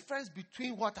the difference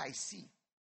between what I see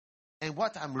and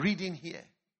what I'm reading here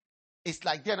is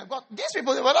like these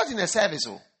people, they were not in a service.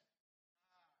 Oh.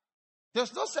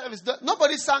 There's no service.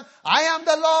 Nobody sang, I am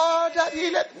the Lord that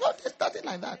healeth. No, there's nothing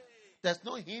like that. There's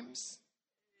no hymns,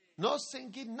 no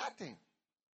singing, nothing.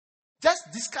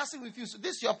 Just discussing with you. So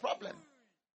this is your problem.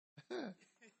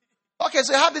 Okay,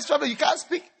 so you have this problem. You can't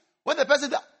speak. When the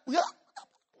person...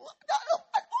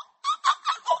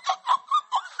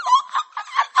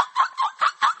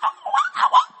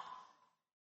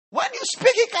 When you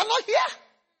speak, he cannot hear.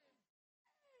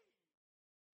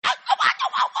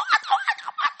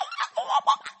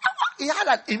 He had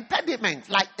an impediment,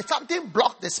 like something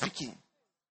blocked the speaking.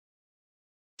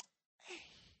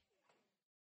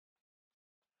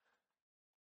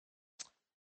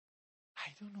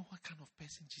 I don't know what kind of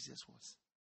person Jesus was.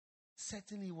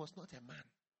 Certainly he was not a man.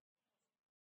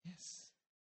 Yes.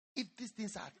 If these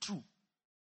things are true,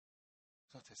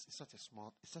 it's not a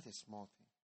small thing.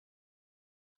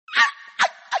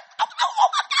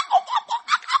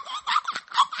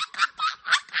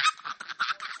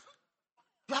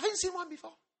 You haven't seen one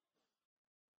before?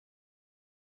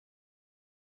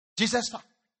 Jesus.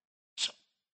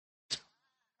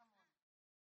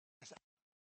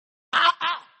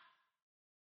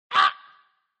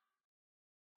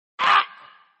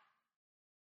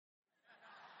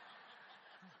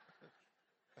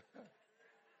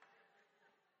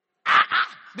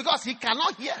 Because he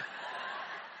cannot hear.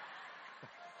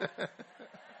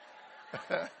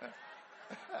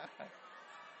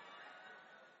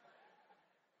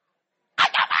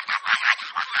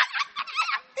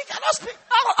 He cannot speak.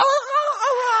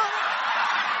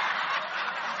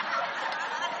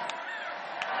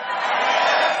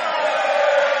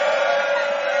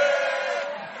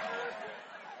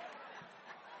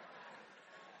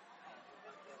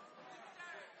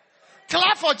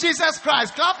 Clap for Jesus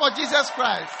Christ. Clap for Jesus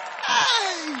Christ.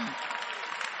 Hey.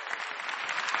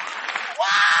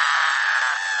 Wow.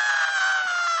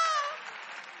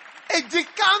 It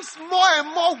becomes more and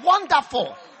more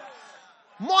wonderful.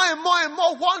 More and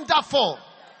more wonderful.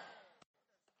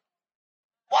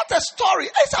 What a story.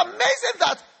 It's amazing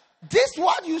that this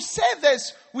one you say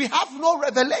this, we have no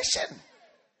revelation.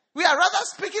 We are rather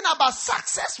speaking about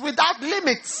success without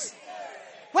limits.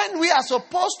 When we are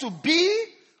supposed to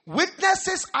be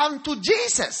witnesses unto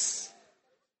Jesus.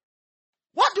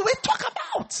 What do we talk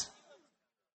about?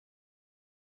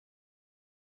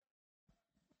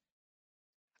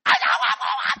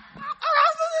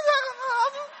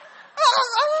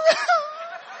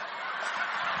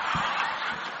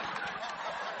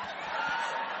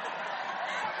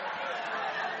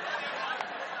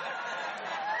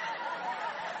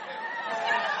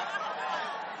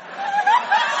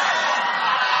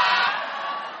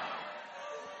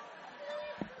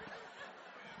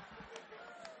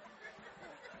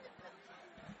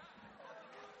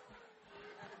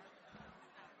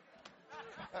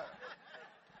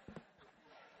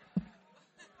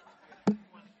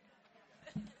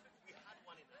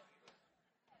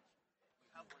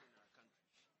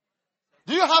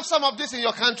 Do you have some of this in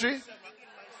your country?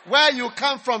 Where you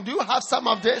come from, do you have some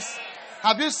of this?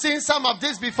 Have you seen some of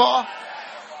this before?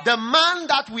 The man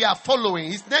that we are following,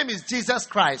 his name is Jesus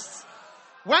Christ.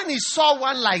 When he saw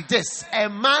one like this, a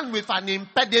man with an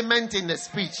impediment in the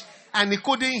speech, and he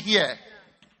couldn't hear.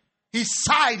 He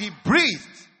sighed, he breathed.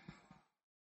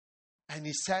 And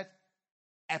he said,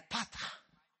 Epata.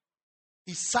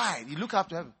 He sighed, he looked up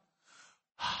to heaven.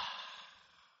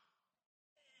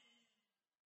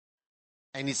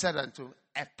 And he said unto him,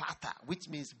 Epata, which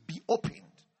means be opened.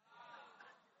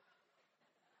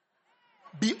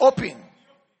 Be opened.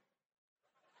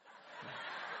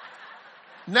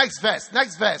 Next verse.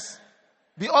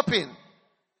 Be open.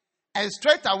 And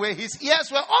straight away his ears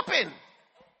were open.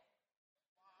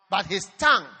 But his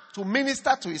tongue, to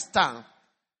minister to his tongue,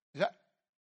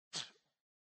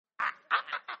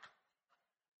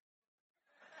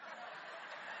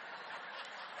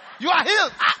 you are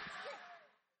healed.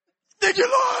 Thank you,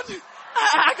 Lord.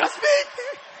 I can speak.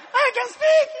 I can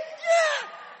speak. Yeah.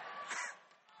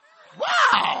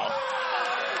 Wow.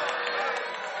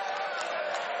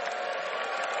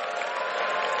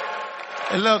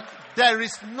 Look, there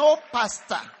is no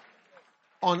pastor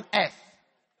on earth,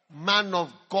 man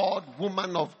of God,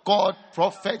 woman of God,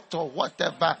 prophet or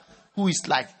whatever, who is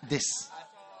like this.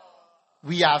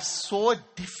 We are so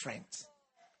different.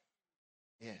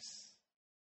 Yes.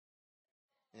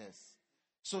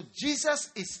 So Jesus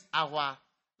is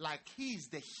he is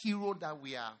the hero that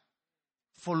we are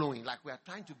following. Like we are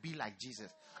trying to be like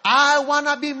Jesus. I want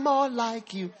to be more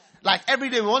like you. Like every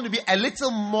day we want to be a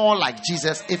little more like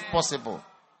Jesus if possible.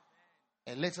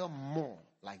 A little more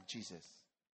like Jesus.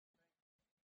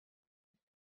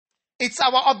 It's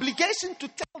our obligation to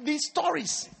tell these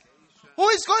stories. Who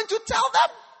is going to tell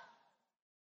them?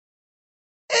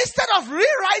 Instead of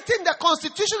rewriting the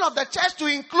constitution of the church to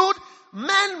include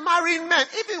men marrying men,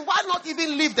 why not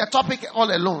even leave the topic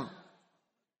all alone?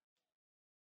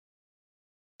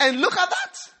 And look at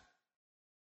that.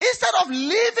 Instead of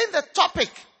leaving the topic,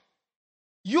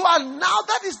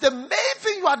 that is the main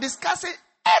thing you are discussing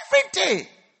every day.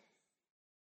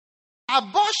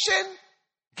 Abortion,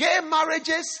 gay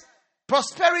marriages,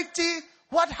 prosperity,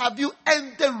 what have you,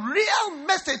 and the real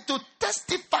message to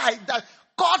testify that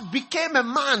God became a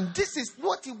man. This is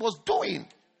what he was doing.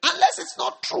 Unless it's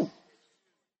not true.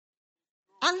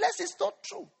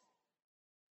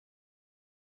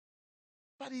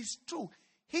 But it's true.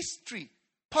 History.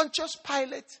 Pontius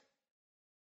Pilate,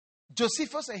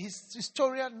 Josephus, a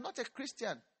historian, not a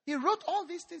Christian. He wrote all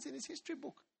these things in his history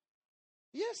book.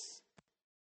 Yes.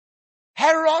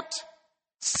 Herod,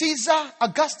 Caesar,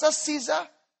 Augustus Caesar,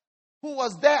 who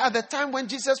was there at the time when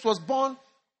Jesus was born.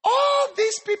 All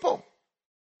these people.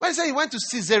 When he said he went to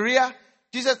Caesarea,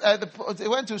 he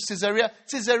went to Caesarea.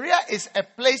 Caesarea is a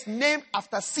place named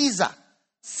after Caesar.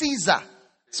 Caesar.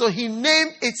 So he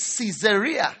named it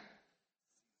Caesarea.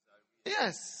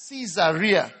 Yes,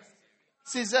 Caesarea.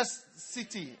 Caesar's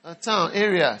city, a town,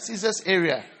 area. Caesar's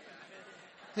area.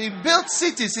 He built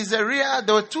cities, Caesarea.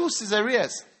 There were 2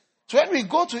 Caesareas. So when we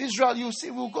go to Israel, you see,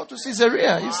 we'll go to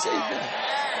Caesarea. You see it there.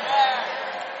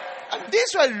 And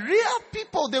these were real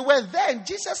people. They were there and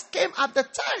Jesus came at the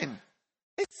time.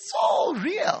 It's so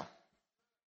real.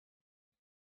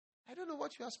 I don't know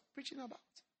what you are preaching about.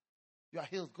 You are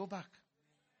healed. Go back.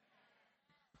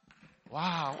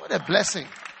 Wow, what a blessing.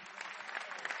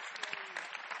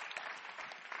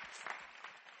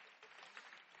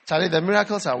 Charlie, the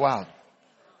miracles are wild.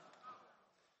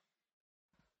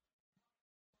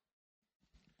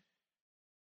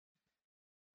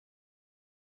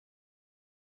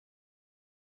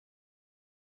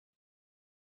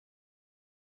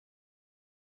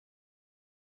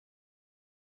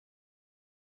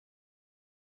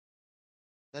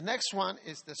 The next one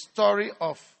is the story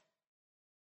of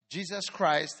Jesus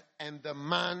Christ and the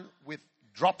man with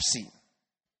dropsy.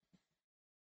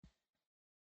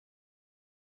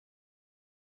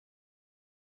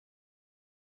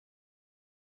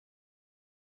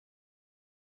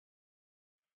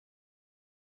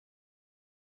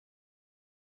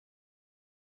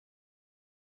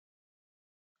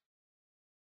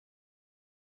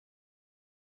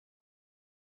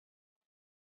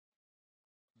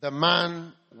 The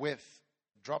man with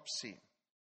dropsy.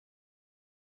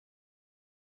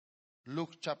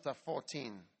 Luke chapter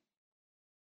 14.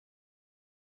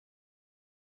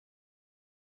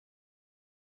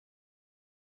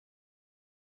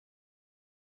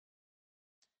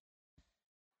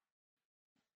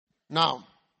 Now,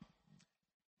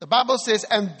 the Bible says,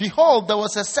 and behold, there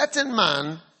was a certain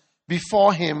man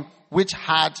before him which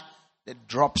had the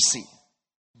dropsy.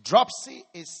 Dropsy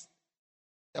is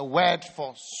a word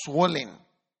for swollen.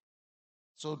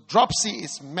 So dropsy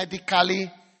is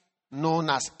medically known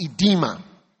as edema.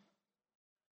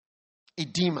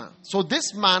 Edema. So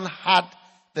this man had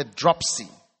the dropsy.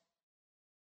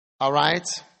 All right.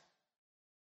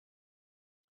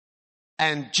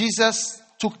 And Jesus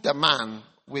took the man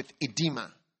with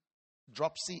edema.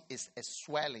 Dropsy is a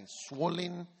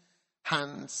swollen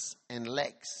hands and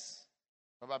legs,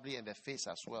 probably in the face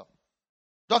as well.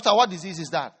 Doctor, what disease is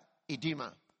that?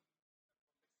 Edema.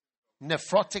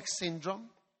 Nephrotic syndrome,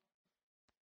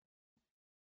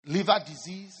 liver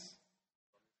disease,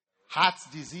 heart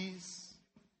disease,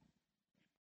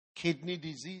 kidney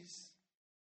disease.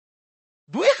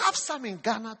 Do we have some in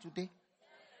Ghana today?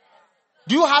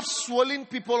 Do you have swollen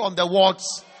people on the wards?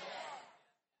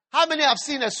 How many have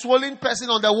seen a swollen person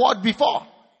on the ward before?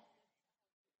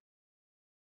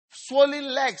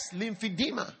 Swollen legs,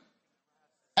 lymphedema,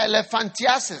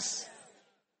 elephantiasis,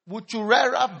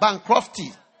 Buchurera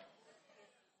bankruptcy,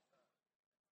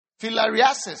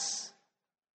 filariasis,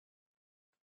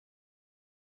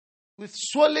 with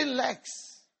swollen legs,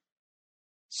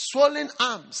 swollen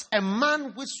arms. A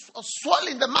man with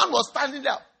swollen, the man was standing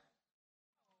there.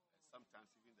 Sometimes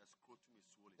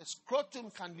even the scrotum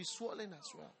can be swollen as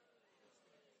well.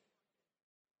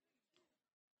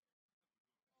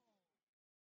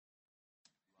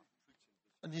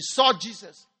 And he saw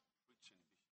Jesus.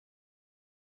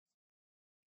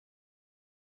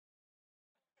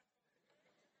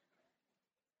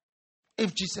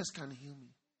 If Jesus can heal me.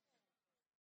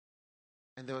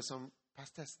 And there were some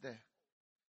pastors there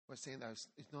who were saying that it's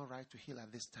not right to heal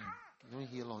at this time. You don't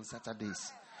heal on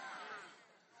Saturdays.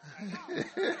 We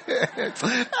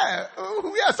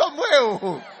are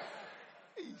somewhere.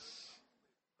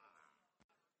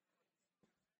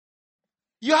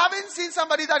 You haven't seen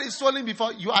somebody that is swollen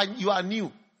before. You are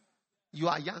new. You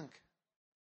are young.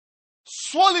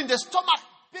 Swollen, the stomach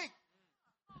big.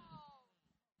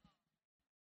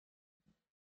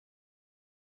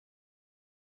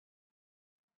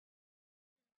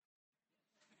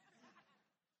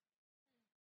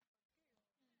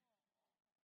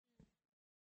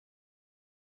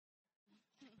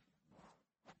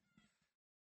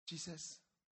 Jesus,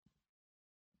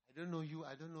 I don't know you.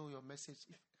 I don't know your message.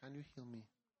 Can you heal me?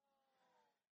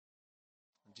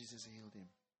 And Jesus healed him.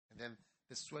 And then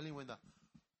the swelling went up.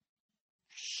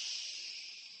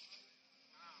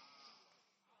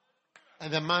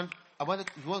 And the man,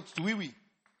 he wants to wee-wee.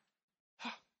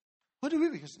 What do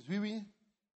wee-wee? Because wee-wee.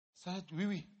 Started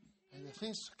wee-wee. And the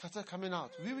things started coming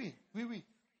out. Wee-wee, wee-wee.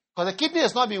 Because the kidney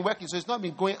has not been working, so it's not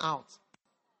been going out.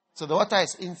 So the water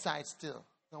is inside still.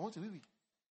 I want to wee-wee.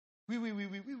 Wee-wee.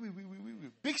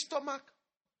 Big stomach.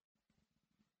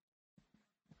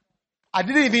 I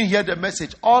didn't even hear the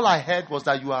message. All I heard was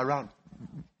that you are around.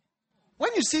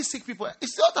 When you see sick people,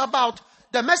 it's not about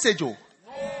the message. Oh.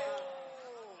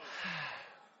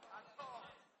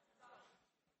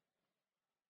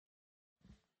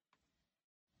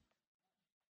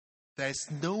 There's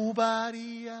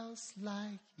nobody else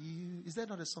like you. Is there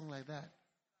not a song like that?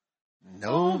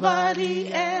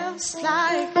 Nobody else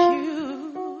like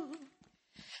you.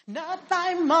 Not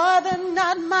my mother,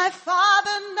 not my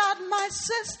father, not my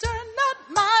sister, not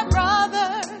my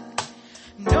brother.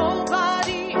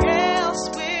 Nobody else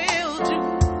will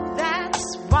do.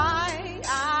 That's why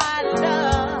I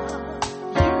love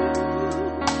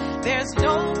you. There's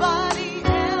nobody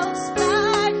else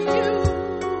like you.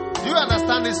 Do you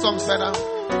understand these songs better?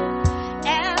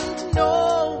 And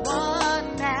no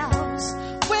one else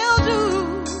will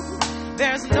do.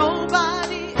 There's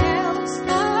nobody else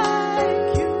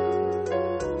like you.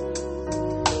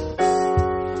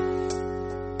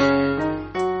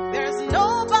 There's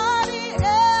nobody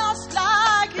else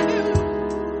like you,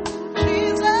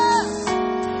 Jesus.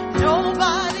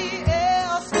 Nobody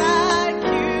else like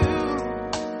you.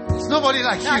 There's nobody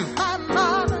like Not you. my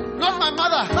mother, Not my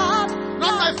mother.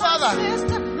 Not my father.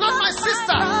 sister, Not my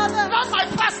sister. brother. Not my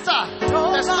pastor.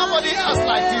 There's nobody else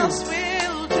like you.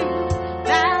 Will do.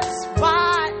 That's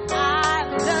why I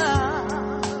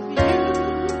love you.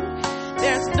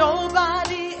 There's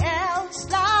nobody else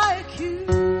like you,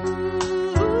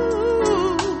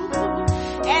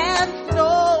 and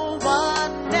no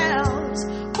one else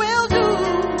will do.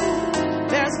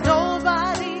 There's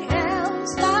nobody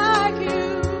else like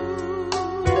you.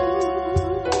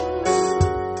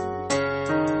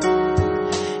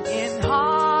 In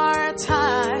hard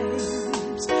times,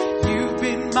 you've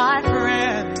been my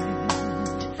friend.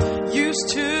 You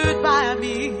stood by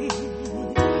me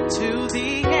to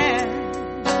the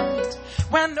end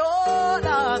when all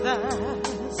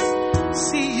others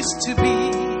cease to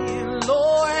be.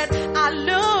 Lord, I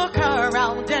look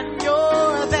around and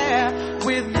you're there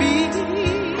with me.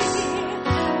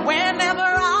 Whenever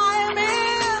I'm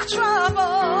in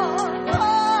trouble,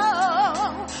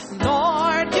 oh,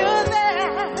 Lord, you're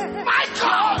there. My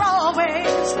God. You're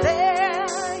always there,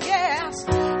 yes.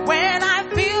 When I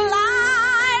feel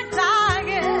like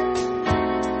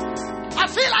dying,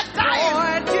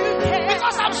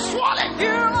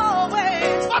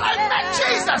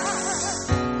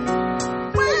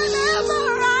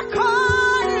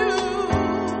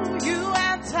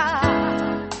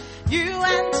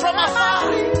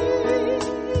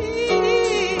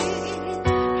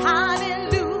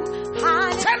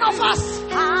 of us.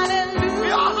 Hallelujah. We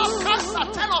all have cancer.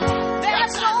 10 of us.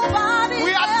 There's nobody,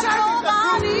 We are there's 10 in the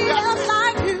nobody group. else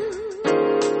like you.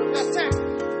 We are 10.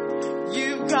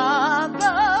 You've got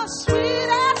the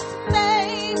sweetest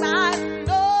name I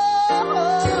know.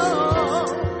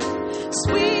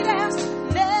 Sweetest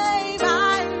name I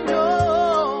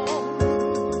know.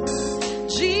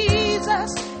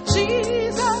 Jesus,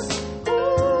 Jesus.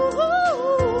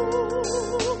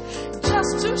 Ooh,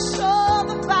 just to show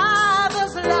the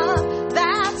Father's love.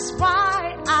 That's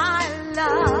why I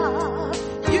love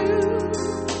you.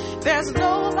 There's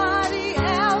nobody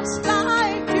else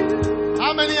like you.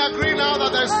 How many agree now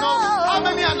that there's no? How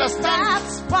many understand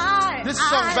That's why this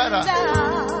song I better?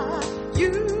 love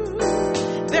you.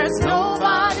 There's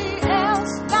nobody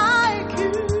else like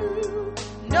you.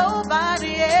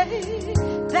 Nobody else.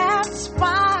 That's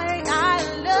why I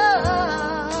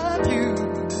love you.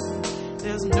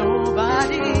 There's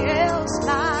nobody else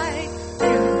like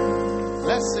you.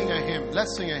 Let's sing a hymn.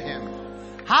 Let's sing a hymn.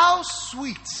 How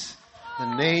sweet the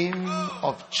name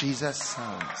of Jesus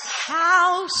sounds.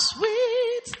 How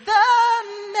sweet the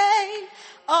name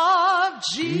of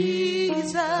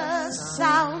Jesus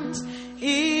sounds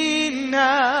in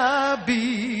a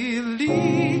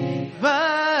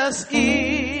believer's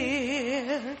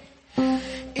ear.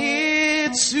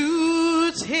 It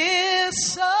soothes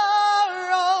his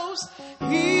sorrows,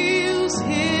 heals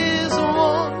his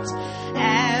wounds,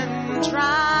 and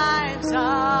drives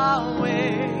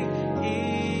away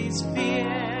his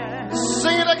fear.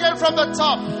 Sing it again from the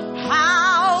top.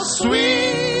 How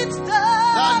sweet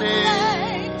the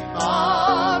name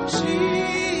of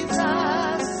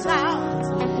Jesus sounds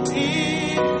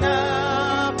in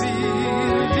a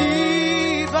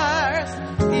believer's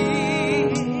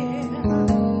ear.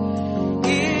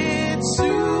 It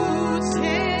soothes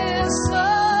his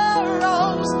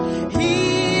sorrows,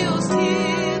 heals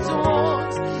his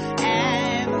wounds,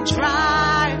 and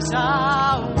drives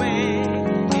away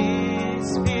his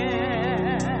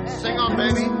fear. Sing on,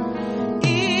 baby.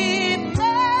 It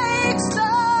makes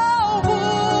the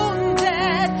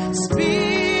wounded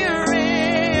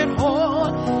spirit whole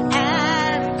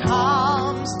and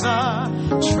calms the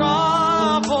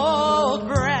troubled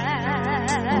breast.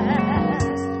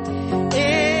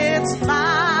 It's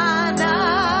manna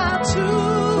to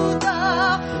the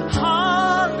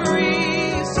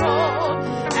hungry soul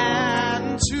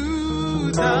and to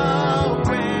the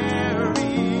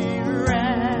weary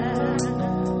rest.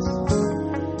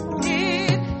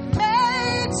 It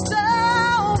makes the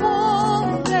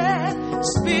wounded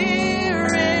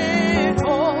spirit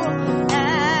whole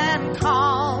and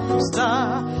calms the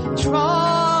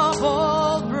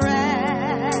troubled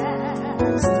breast.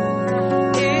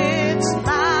 It's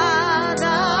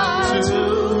manna to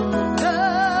the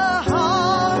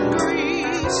hungry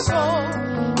soul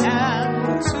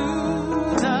and to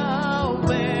the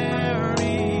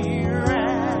weary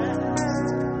rest.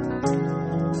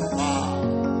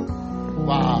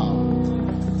 Wow.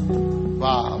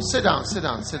 Wow. Sit down, sit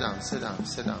down, sit down, sit down,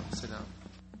 sit down, sit down.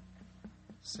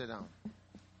 Sit down.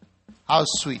 How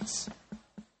sweet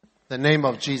the name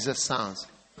of Jesus sounds.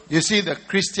 You see, the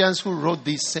Christians who wrote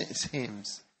these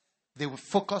hymns, they were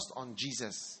focused on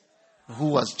Jesus. Who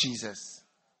was Jesus?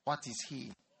 What is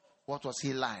he? What was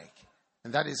he like?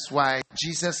 And that is why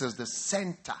Jesus is the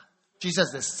center. Jesus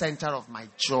is the center of my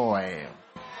joy.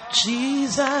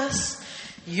 Jesus,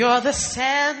 you're the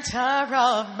center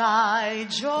of my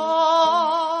joy,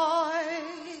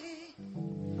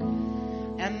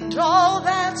 and all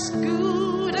that's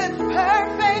good and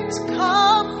perfect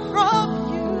come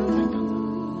from you.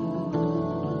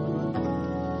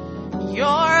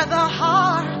 You're the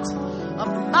heart of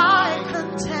my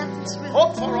contentment.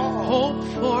 Hope for all. Hope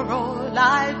for all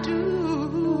I do.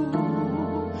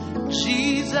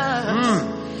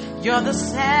 Jesus, you're the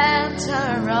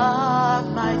center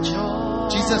of my joy.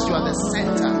 Jesus, you are the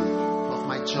center of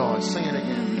my joy. Sing it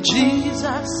again.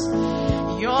 Jesus,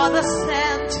 you're the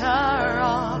center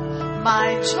of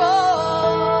my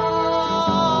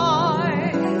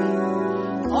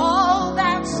joy. All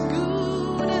that's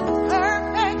good and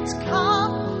perfect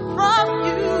come from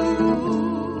you.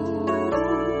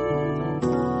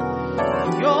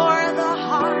 You're the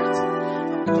heart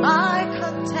of my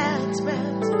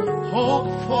contentment, hope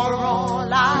for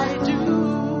all I do.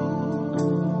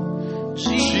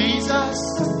 Jesus,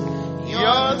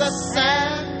 You're the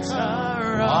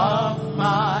center of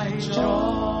my joy.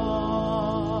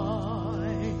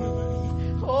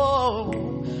 Oh,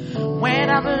 when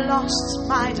I've lost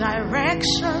my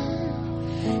direction,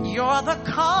 you're the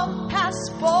compass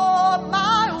for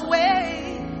my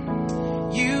way.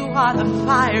 You are the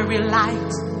fiery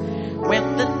light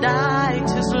when the night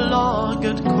is long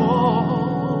and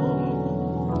cold.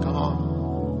 Come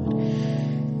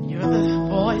on. You're the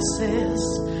voices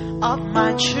of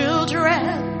my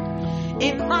children,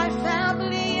 in my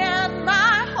family and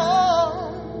my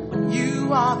home.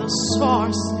 You are the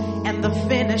source and the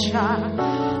finisher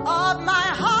of my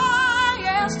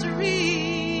highest dream.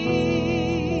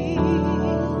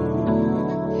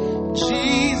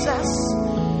 Jesus,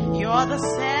 you're the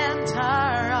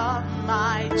center of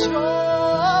my joy,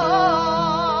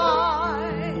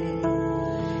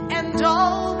 and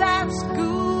all that's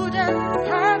good and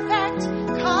perfect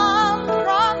come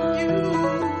from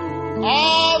you.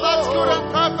 All that's good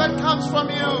and perfect comes from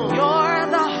you. You're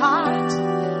the heart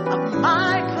of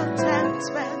my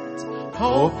contentment,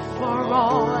 hope for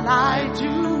all I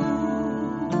do.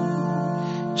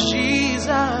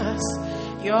 Jesus,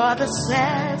 you're the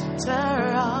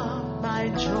center of my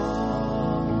joy.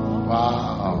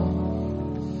 Wow.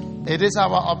 It is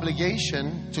our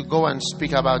obligation to go and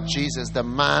speak about Jesus, the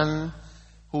man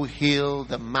who healed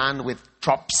the man with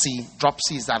dropsy.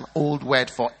 Dropsy is an old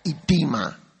word for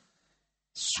edema.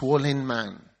 Swollen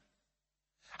man.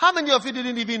 How many of you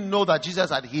didn't even know that Jesus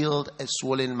had healed a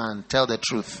swollen man? Tell the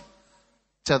truth.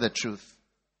 Tell the truth.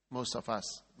 Most of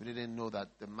us, we didn't know that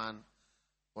the man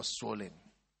was swollen.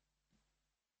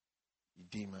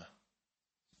 Edema.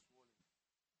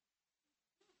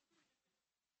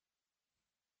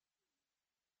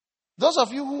 Those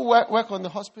of you who work on the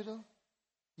hospital,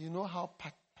 you know how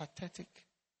pathetic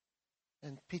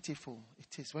and pitiful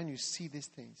it is when you see these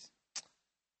things.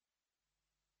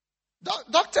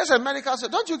 Doctors and medical staff,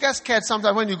 don't you get scared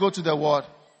sometimes when you go to the ward?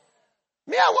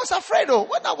 Me, I was afraid.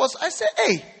 I said,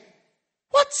 hey,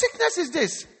 what sickness is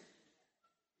this?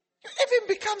 You even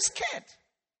become scared.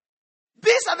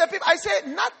 These are the people. I say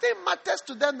nothing matters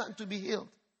to them than to be healed.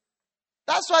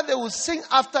 That's why they will sing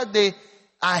after they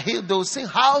are healed. They will sing,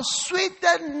 how sweet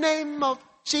the name of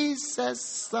Jesus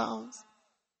sounds.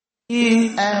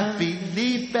 A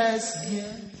believer's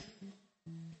ear.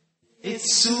 It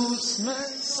soothes my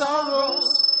sorrows,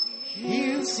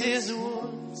 heals his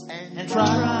wounds, and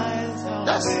dries away.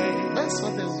 That's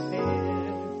what they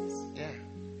will. Yeah.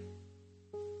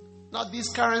 Not these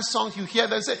current songs you hear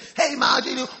them say, hey man,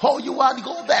 you want to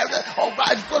go there, all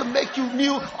right, it's going to make you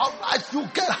new, all right, you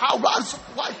get how runs,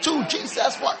 why to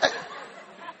Jesus, what?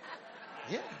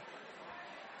 Yeah.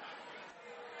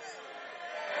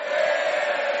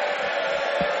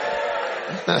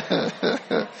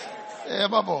 Yeah,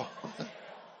 Babo.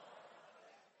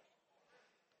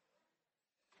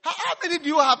 How many do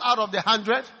you have out of the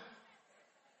 100?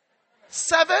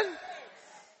 7?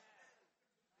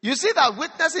 You see that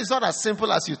witness is not as simple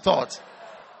as you thought.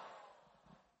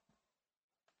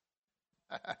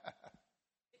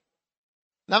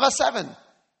 Number 7.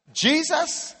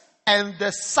 Jesus and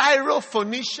the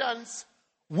Syrophoenician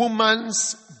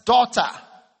woman's daughter.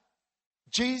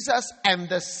 Jesus and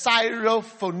the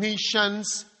Syrophoenician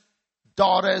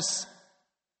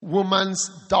woman's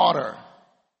daughter.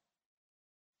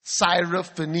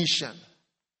 Syrophoenician.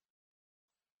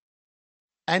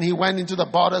 And he went into the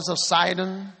borders of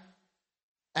Sidon,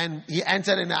 and he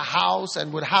entered in a house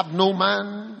and would have no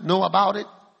man know about it,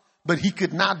 but he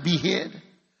could not be hid.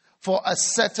 For a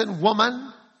certain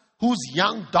woman whose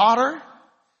young daughter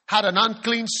had an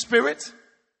unclean spirit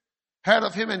heard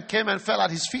of him and came and fell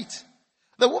at his feet.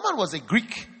 The woman was a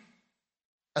Greek,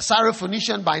 a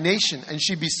Syrophoenician by nation, and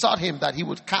she besought him that he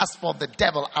would cast forth the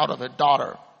devil out of her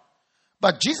daughter.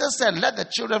 But Jesus said, let the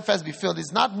children first be filled.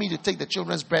 It's not me to take the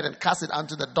children's bread and cast it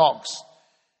unto the dogs.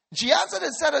 She answered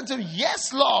and said unto him,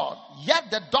 yes, Lord, yet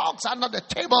the dogs under the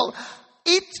table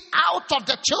eat out of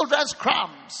the children's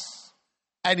crumbs.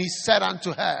 And he said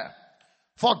unto her,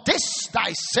 for this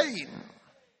thy saying,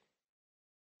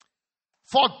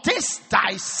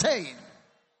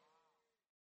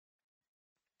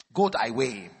 go thy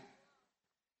way.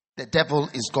 The devil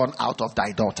is gone out of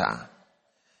thy daughter.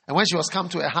 And when she was come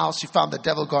to her house, she found the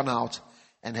devil gone out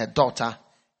and her daughter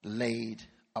laid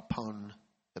upon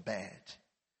the bed.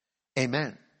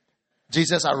 Amen.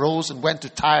 Jesus arose and went to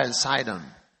Tyre and Sidon.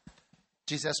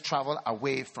 Jesus traveled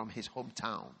away from his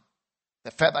hometown.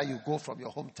 The further you go from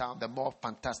your hometown, the more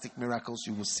fantastic miracles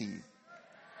you will see.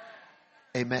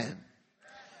 Amen.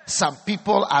 Some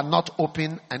people are not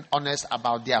open and honest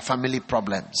about their family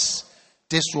problems.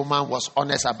 This woman was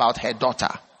honest about her daughter,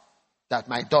 that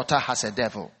my daughter has a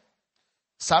devil.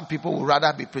 Some people would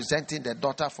rather be presenting their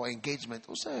daughter for engagement.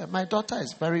 Who say, my daughter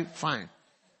is very fine.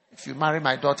 If you marry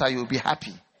my daughter, you'll be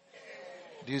happy.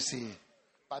 Do you see?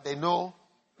 But they know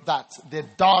that the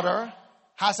daughter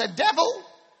has a devil.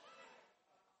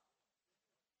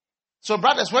 So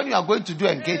brothers, when you are going to do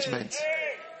engagement,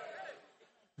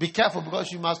 Be careful,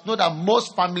 because you must know that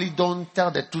most families don't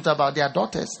tell the truth about their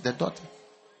daughters. The daughter,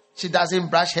 she doesn't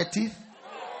brush her teeth.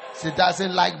 She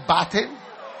doesn't like bathing.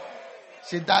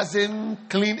 She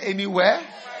doesn't clean anywhere.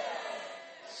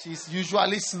 She's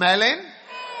usually smelling.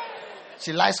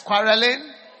 She likes quarreling.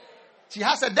 She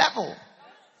has a devil.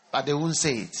 But they won't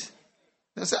say it.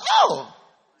 They say, oh,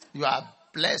 you are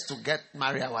blessed to get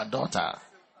marry our daughter.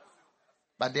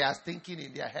 But they are thinking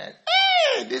in their head,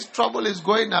 hey, this trouble is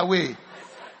going away.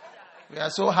 We are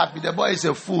so happy. The boy is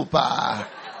a fool, pa.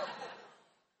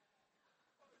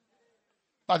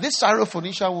 But this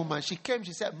Syrophoenician woman, she came,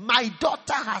 she said, my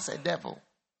daughter has a devil.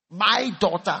 My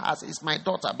daughter has, it's my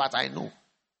daughter, but I know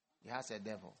he has a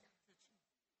devil.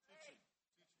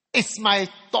 It's my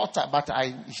daughter, but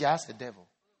she has a devil.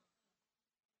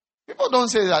 People don't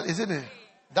say that, isn't it?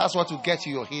 That's what will get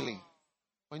you your healing.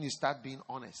 When you start being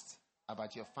honest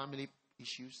about your family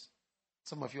issues.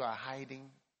 Some of you are hiding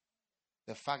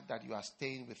the fact that you are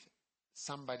staying with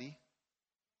somebody.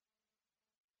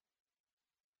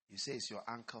 You say it's your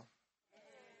uncle.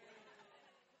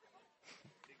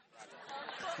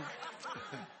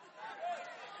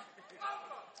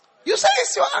 You say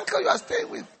it's your uncle you are staying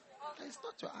with. It's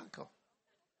not your uncle.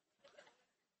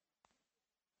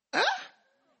 Huh?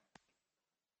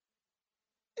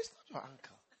 It's not your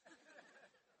uncle.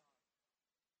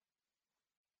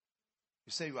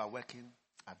 You say you are working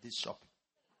at this shop.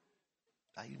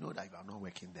 And you know that you are not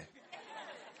working there.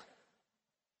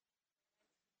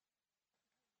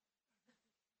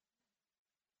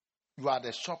 You are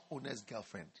the shop owner's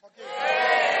girlfriend.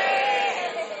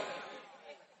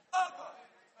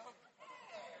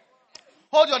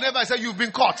 Hold your neighbor and say, you've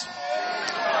been caught.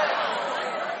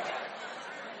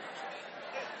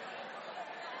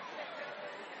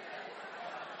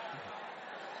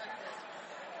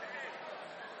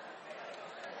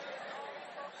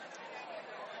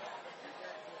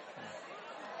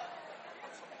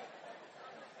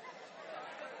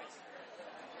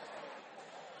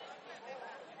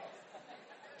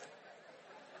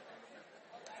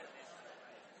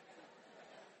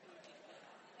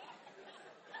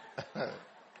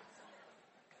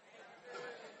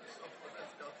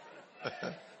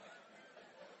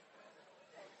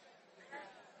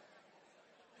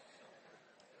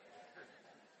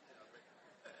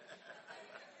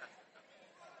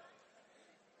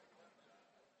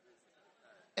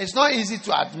 It's not easy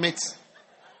to admit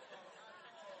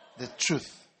the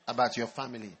truth about your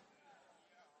family.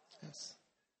 Yes.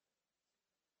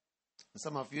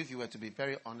 Some of you, if you were to be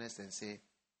very honest and say,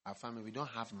 our family, we don't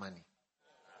have money,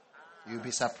 you'll be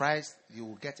surprised you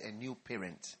will get a new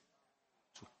parent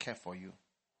to care for you.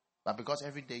 But because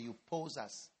every day you pose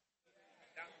us.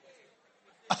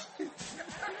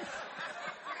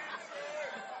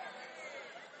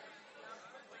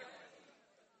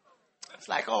 It's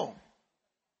like, oh,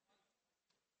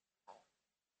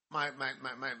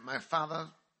 my father,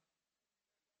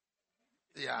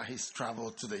 yeah, he's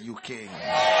traveled to the UK.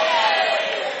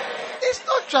 He's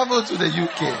not traveled to the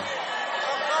UK.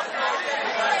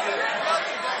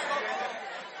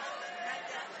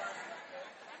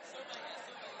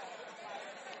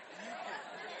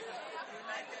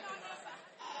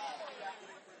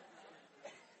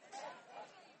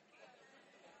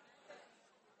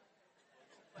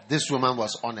 This woman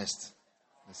was honest.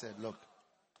 They said, look,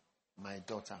 my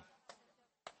daughter,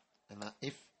 and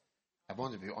if I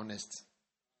want to be honest,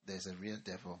 there's a real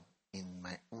devil in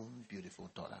my own beautiful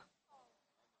daughter.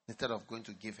 Instead of going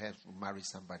to give her to marry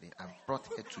somebody, I brought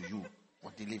her to you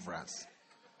for deliverance.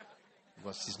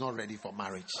 Because she's not ready for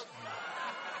marriage.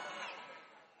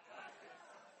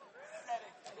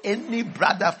 Any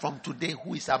brother from today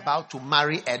who is about to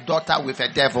marry a daughter with a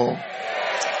devil,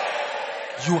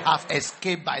 you have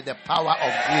escaped by the power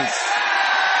of grace.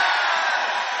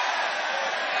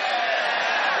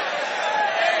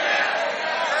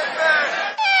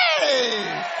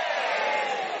 Hey!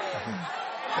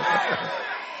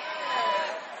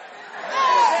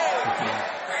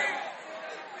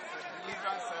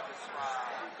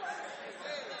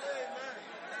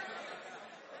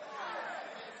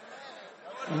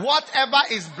 Whatever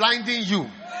is blinding you,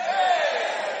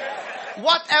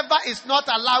 whatever is not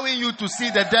allowing you to see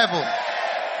the devil,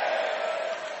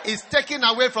 is taken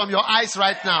away from your eyes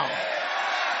right now.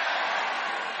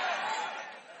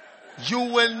 You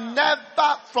will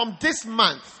never, from this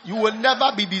month, you will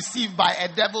never be deceived by a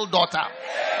devil daughter.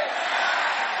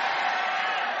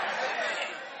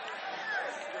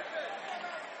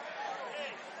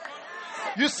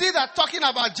 You see that talking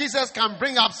about Jesus can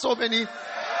bring up so many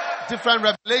different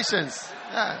revelations.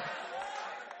 Yeah.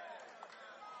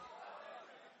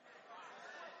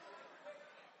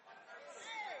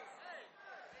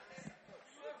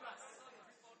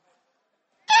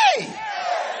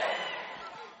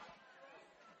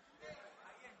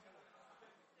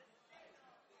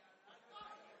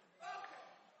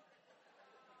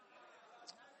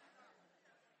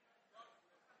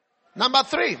 Number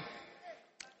 3,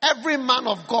 every man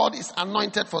of God is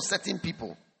anointed for certain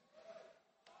people.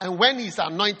 And when he's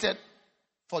anointed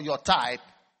for your type,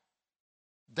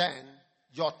 then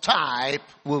your type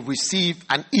will receive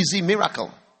an easy miracle.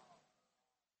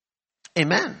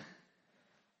 Amen.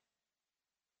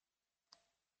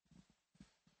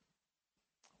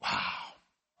 Wow.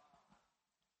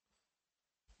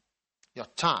 Your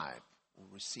type will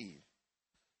receive.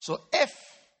 So if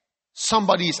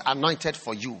somebody is anointed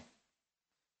for you,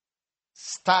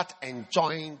 start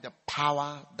enjoying the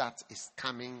power that is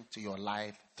coming to your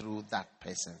life through that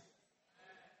person.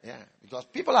 Yeah, because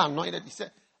people are anointed. He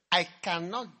said, I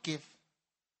cannot give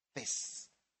this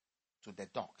to the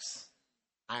dogs.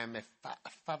 I am a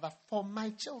father for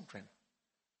my children.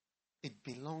 It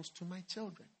belongs to my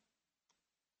children.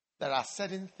 There are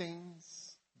certain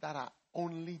things that are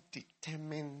only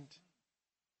determined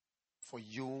for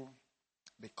you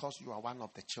because you are one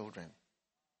of the children.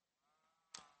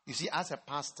 You see, as a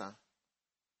pastor,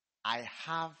 I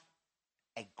have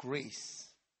a grace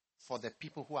for the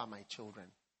people who are my children.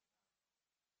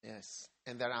 Yes.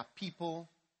 And there are people,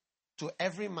 to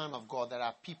every man of God, there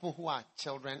are people who are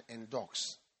children and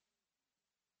dogs.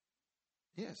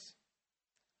 Yes.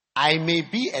 I may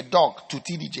be a dog to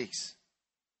TD Jakes,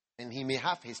 and he may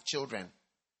have his children,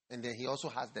 and then he also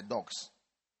has the dogs.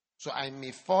 So I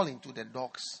may fall into the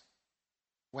dogs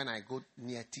when I go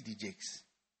near TD Jakes,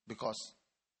 because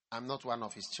I'm not one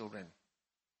of his children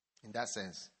in that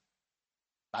sense.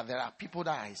 But there are people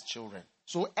that are his children.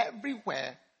 So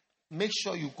everywhere, make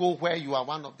sure you go where you are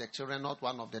one of the children, not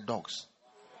one of the dogs.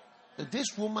 So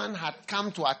this woman had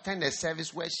come to attend a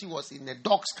service where she was in the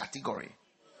dogs category.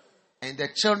 And the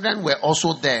children were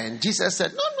also there. And Jesus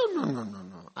said, no.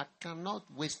 I cannot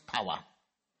waste power.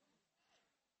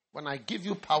 When I give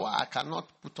you power, I cannot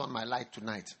put on my light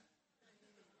tonight.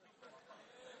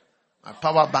 My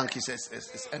power bank is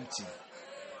empty.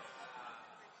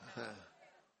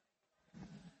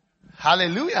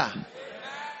 Hallelujah.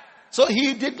 So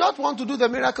he did not want to do the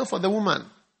miracle for the woman.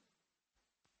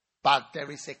 But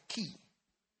there is a key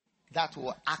that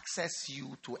will access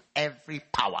you to every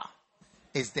power.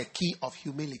 It's the key of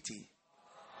humility.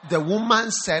 The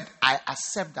woman said, I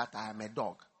accept that I am a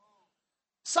dog.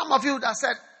 Some of you that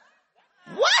said,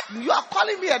 what? You are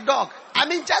calling me a dog? I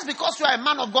mean, just because you are a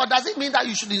man of God, does it mean that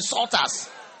you should insult us?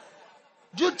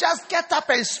 You just get up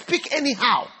and speak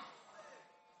anyhow.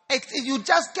 You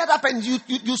just get up and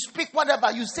you speak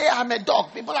whatever. You say, I'm a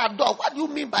dog. People are dog. What do you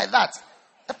mean by that?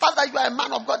 The fact that you are a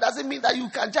man of God doesn't mean that you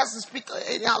can just speak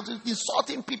anyhow,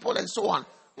 insulting people and so on.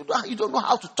 You don't know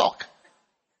how to talk.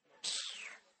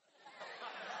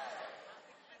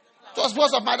 Just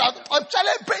because of my daughter.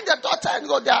 Charlie, bring the daughter and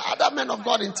go. There are other men of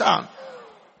God in town.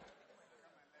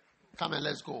 Come and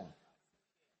let's go.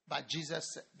 But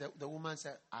Jesus, the woman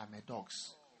said, I'm a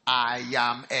dogs. I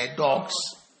am a dogs.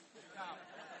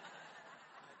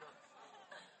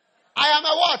 I am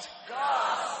a what?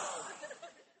 Dogs.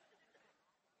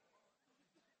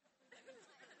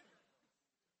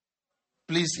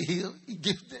 Please heal.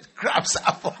 Give the crabs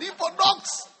up for him for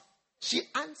dogs. She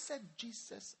answered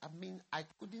Jesus. I mean, I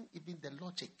couldn't even the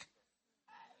logic.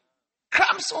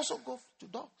 Crabs also go to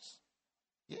dogs.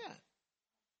 Yeah.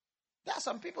 There are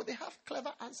some people, they have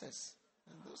clever answers.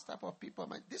 And those type of people,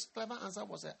 this clever answer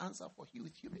was an answer for you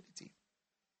with humility.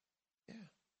 Yeah.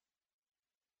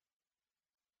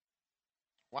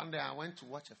 One day I went to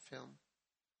watch a film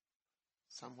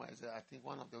somewhere. I think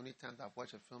one of the only times I've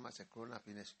watched a film as a grown-up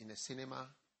in a cinema.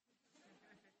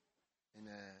 In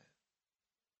a,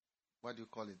 what do you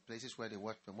call it? Places where they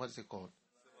watch film. What is it called?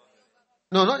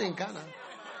 No, not in Ghana.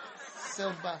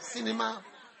 Silver cinema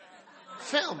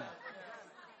film.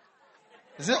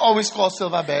 Is it always called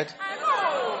Silver Bed?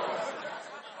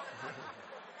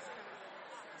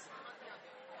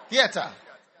 Theater.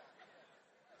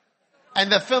 And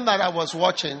the film that I was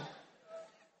watching,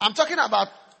 I'm talking about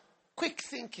quick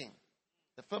thinking.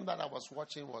 The film that I was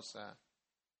watching was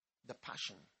The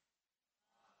Passion.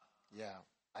 Yeah,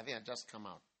 I think it just come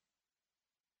out.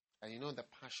 And you know The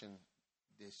Passion,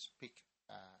 they speak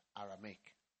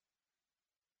Aramaic.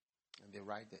 And they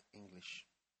write the English.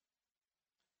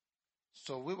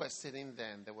 So we were sitting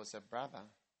there, and there was a brother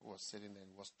who was sitting there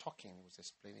and was talking, was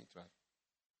explaining to us.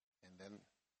 And then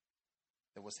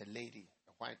there was a lady,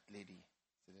 a white lady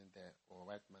sitting there, or a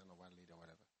white man or white lady or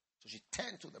whatever. So she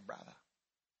turned to the brother.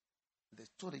 They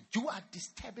told him, you are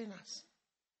disturbing us.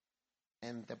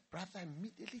 And the brother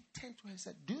immediately turned to her and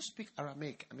said, do you speak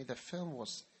Aramaic? I mean, the film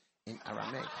was in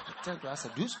Aramaic. He turned to her and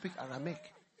said, do you speak Aramaic?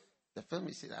 The film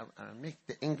is in Aramaic.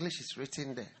 The English is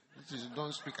written there.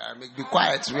 Don't speak Aramaic. Be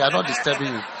quiet. We are not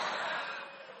disturbing you.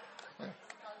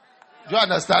 Do you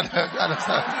understand? Do you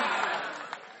understand?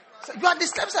 So you are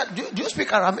disturbed. Do you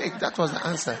speak Aramaic? That was the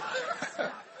answer.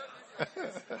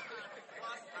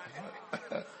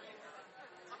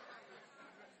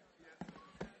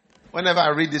 Whenever I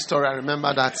read this story, I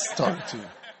remember that story too.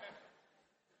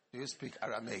 Do you speak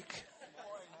Aramaic?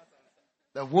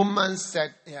 The woman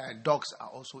said, yeah, dogs are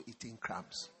also eating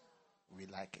crabs. We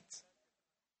like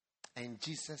it. And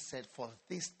Jesus said, for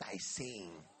this thy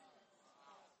saying,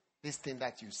 this thing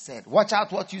that you said, watch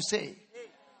out what you say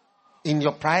in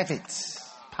your private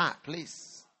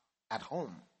place at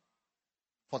home.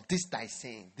 For this thy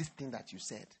saying, this thing that you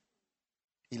said.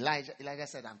 Elijah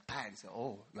said, I'm tired. He said,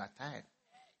 oh, you are tired.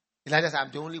 Elijah said,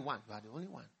 I'm the only one. You are the only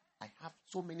one. I have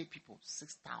so many people,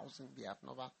 6,000, they have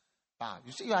never bowed.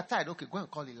 You say you are tired. Okay, go and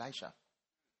call Elisha.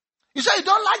 You say you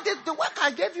don't like the work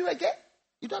I gave you again?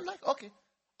 You don't like? Okay.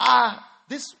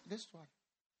 This one.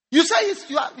 You say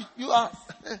you are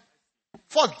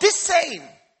for this saying.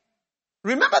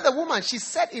 Remember the woman, she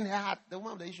said in her heart, the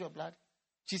woman with the issue of blood,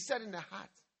 she said in her heart,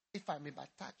 if I may but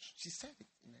touch. She said it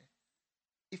in her,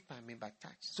 if I may but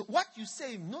touch. So what you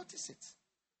say, notice it.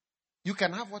 You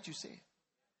can have what you say.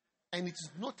 And it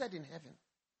is noted in heaven.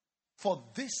 For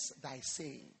this thy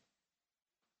saying,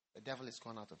 the devil is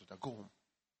gone out of it. Go home.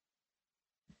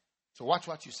 So watch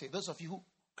what you say. Those of you who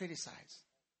criticize,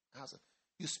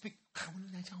 you speak.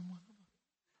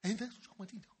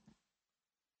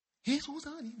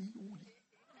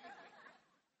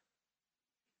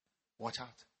 Watch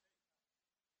out.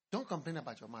 Don't complain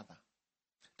about your mother.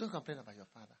 Don't complain about your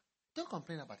father. Don't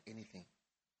complain about anything.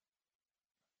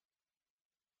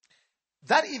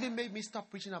 That even made me stop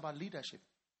preaching about leadership.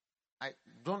 I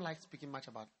don't like speaking much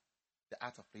about the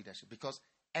art of leadership because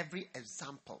every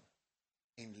example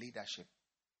in leadership,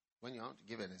 when you want to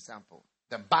give an example,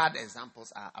 the bad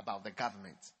examples are about the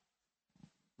government.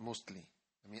 Mostly.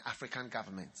 African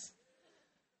governments.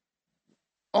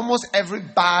 Almost every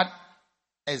bad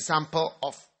example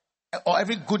or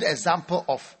every good example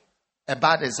of a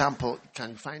bad example, you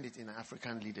can find it in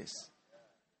African leaders.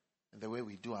 And the way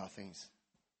we do our things.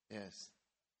 Yes.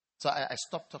 So I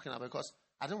stopped talking about it because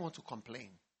I don't want to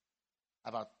complain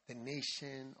about the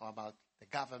nation or about the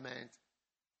government,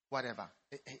 whatever.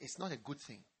 It's not a good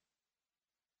thing.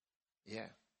 Yeah.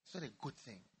 It's not a good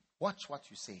thing. Watch what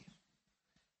you say.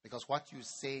 Because what you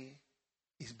say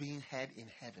is being heard in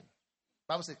heaven. The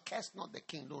Bible says, curse not the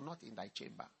king, no, not in thy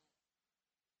chamber.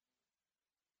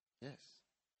 Yes.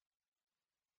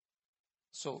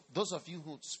 So those of you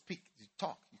who speak, you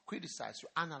talk, you criticize, you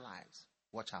analyze,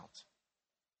 watch out.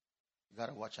 You got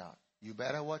to watch out. You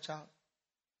better watch out.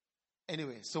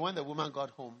 Anyway, so when the woman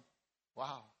got home,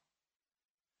 wow.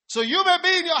 So you may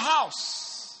be in your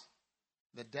house.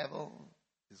 The devil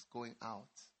is going out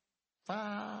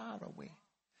far away.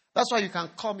 That's why you can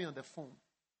call me on the phone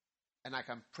and I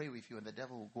can pray with you and the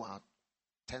devil will go out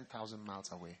 10,000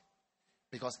 miles away.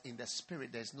 Because in the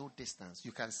spirit, there's no distance.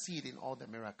 You can see it in all the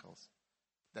miracles.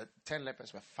 The 10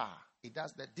 lepers were far.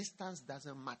 The distance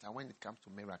doesn't matter when it comes to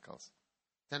miracles.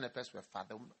 10 lepers were far.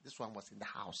 This one was in the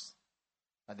house.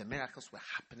 But the miracles were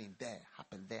happening there,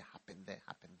 happened there, happened there,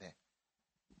 happened there.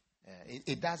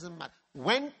 It doesn't matter.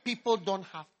 When people don't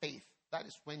have faith, that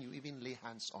is when you even lay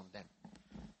hands on them.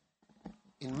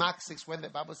 In Mark 6, when the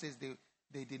Bible says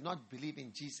they did not believe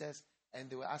in Jesus, and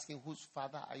they were asking, whose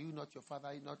father? Are you not your father?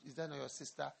 Are you not? Is that not your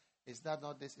sister? Is that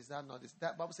not this? Is that not this?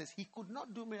 That Bible says he could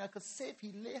not do miracles save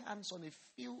he lay hands on a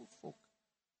few folk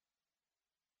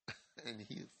and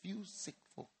heal few sick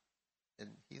folk and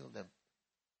heal them.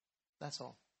 That's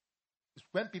all. It's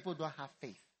when people don't have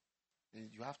faith,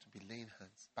 you have to be laying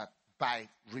hands. But by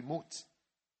remote,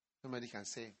 somebody can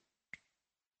say,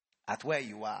 at where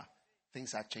you are,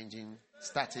 things are changing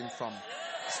starting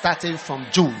from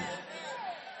June.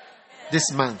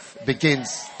 This month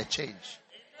begins a change.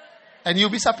 And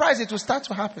you'll be surprised it will start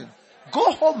to happen.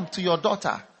 Go home to your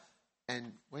daughter.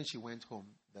 And when she went home,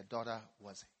 the daughter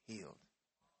was healed.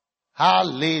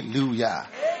 Hallelujah.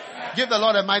 Amen. Give the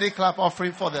Lord a mighty clap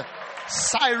offering for the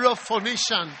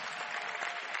Syrophoenician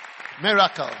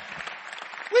miracle.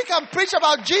 We can preach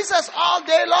about Jesus all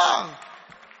day long.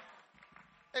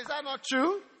 Is that not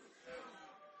true?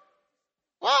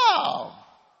 Wow.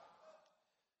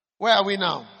 Where are we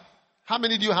now? How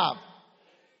many do you have?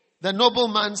 The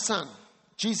nobleman's son.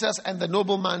 Jesus and the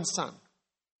nobleman's son.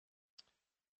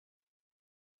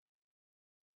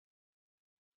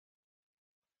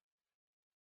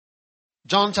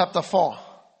 John chapter 4,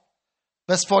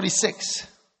 verse 46.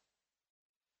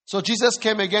 So Jesus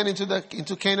came again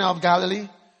into Cana of Galilee,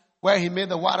 where he made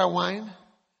the water wine.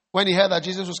 When he heard that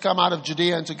Jesus was come out of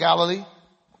Judea into Galilee.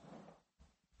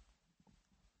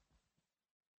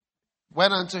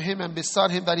 went unto him and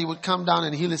besought him that he would come down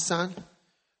and heal his son,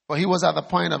 for he was at the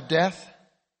point of death.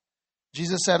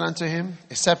 Jesus said unto him,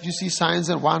 except you see signs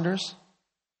and wonders.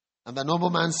 And the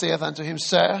nobleman saith unto him,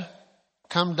 Sir,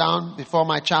 come down before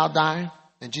my child die.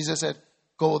 And Jesus said,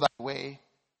 Go thy way,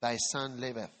 thy son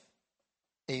liveth.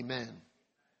 Amen.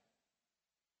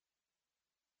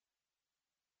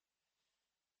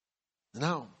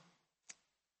 Now,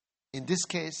 in this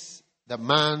case, the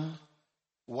man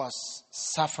was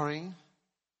suffering.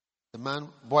 The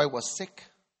boy was sick,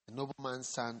 the nobleman's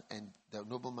son, and the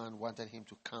nobleman wanted him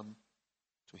to come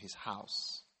to his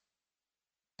house.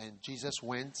 And Jesus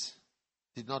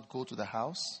did not go to the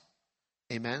house.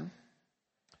 Amen.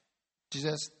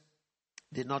 Jesus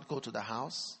did not go to the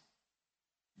house,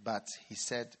 but he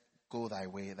said, Go thy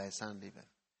way, thy son liveth.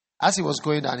 As he was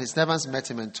going down, his servants met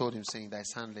him and told him, saying, Thy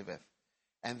son liveth.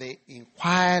 And they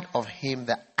inquired of him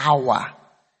the hour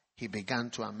he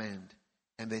began to amend.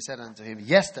 And they said unto him,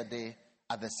 Yesterday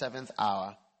at the 7th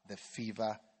hour, the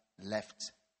fever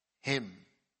left him.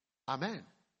 Amen.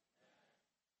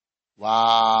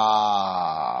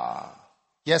 Wow.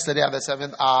 Yesterday at the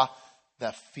 7th hour,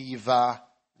 the fever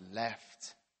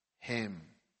left him.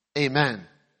 Amen.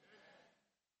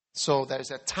 So there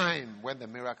is a time when the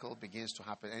miracle begins to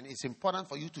happen. And it's important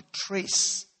for you to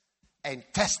trace and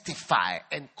testify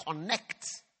and connect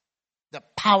the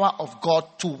power of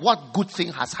God to what good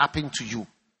thing has happened to you.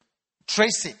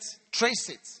 Trace it. Trace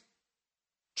it.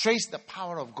 Trace the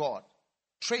power of God.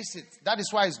 Trace it. That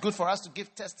is why it's good for us to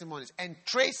give testimonies and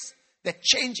trace the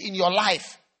change in your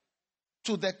life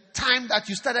to the time that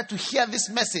you started to hear this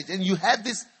message and you heard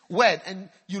this word and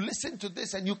you listened to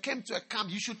this and you came to a camp.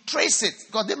 You should trace it,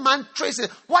 because the man traced it.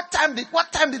 What time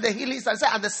did the healing start? Say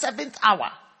at the 7th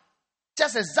hour.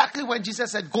 Just exactly when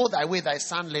Jesus said, Go thy way, thy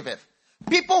son liveth.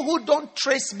 People who don't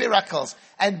trace miracles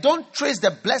and don't trace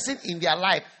the blessing in their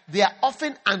life, they are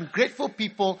often ungrateful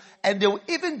people, and they will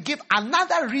even give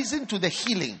another reason to the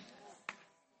healing.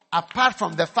 Apart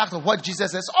from the fact of what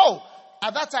Jesus says,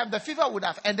 at that time the fever would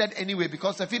have ended anyway,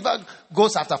 because the fever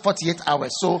goes after 48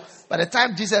 hours. So by the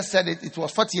time Jesus said it, it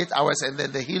was 48 hours and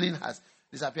then the healing has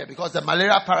disappeared, because the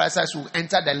malaria parasites will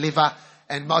enter the liver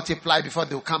and multiply before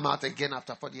they will come out again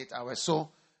after 48 hours. So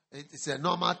it's a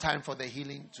normal time for the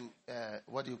healing to,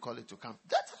 to come.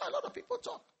 That's how a lot of people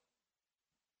talk.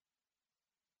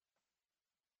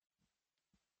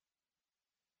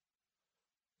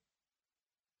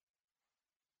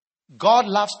 God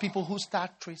loves people who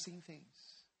start tracing things.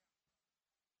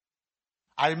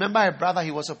 I remember a brother,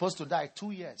 he was supposed to die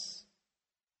 2 years.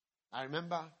 I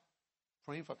remember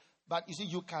praying for, but you see,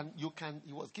 he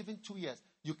was given 2 years.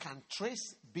 You can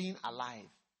trace being alive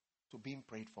to being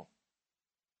prayed for.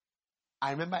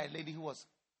 I remember a lady who was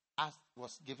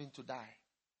given to die.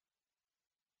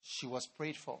 She was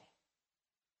prayed for.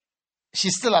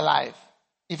 She's still alive.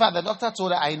 In fact, the doctor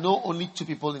told her, I know only 2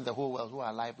 people in the whole world who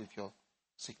are alive with your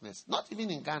sickness. Not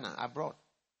even in Ghana, abroad.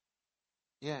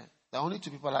 Yeah, there are only 2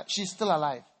 people alive. She's still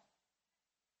alive.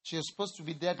 She was supposed to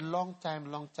be dead long time.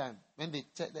 When they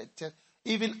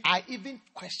I even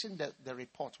questioned the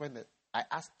report when I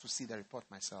asked to see the report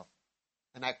myself.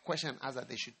 And I questioned and asked that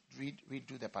they should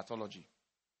redo the pathology.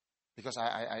 Because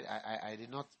I did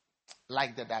not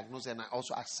like the diagnosis, and I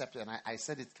also accepted, and I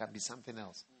said it can be something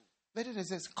else. But it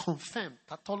says confirmed.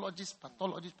 Pathologist,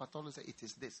 it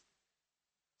is this.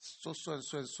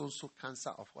 So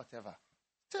cancer of whatever.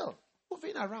 Still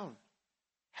moving around.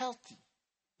 Healthy.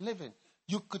 Living.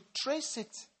 You could trace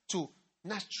it to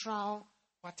natural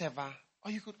whatever,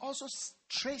 or you could also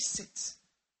trace it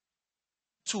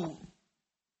to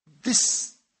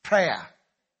this prayer.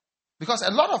 Because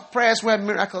a lot of prayers where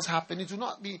miracles happen, it will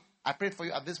not be, I prayed for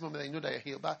you at this moment and you know that you're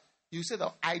healed. But you say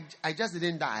that I just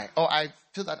didn't die, or I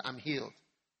feel that I'm healed.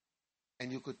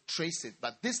 And you could trace it.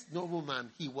 But this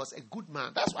nobleman, he was a good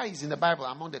man. That's why he's in the Bible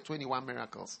among the 21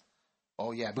 miracles.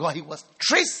 Oh yeah, because he was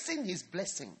tracing his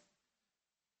blessing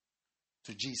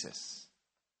to Jesus.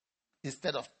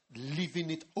 Instead of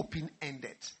leaving it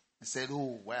open-ended. He said,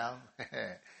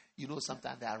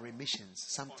 sometimes there are remissions.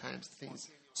 Sometimes things,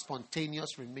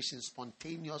 spontaneous remission,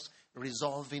 spontaneous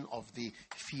resolving of the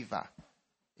fever.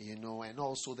 And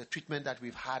also the treatment that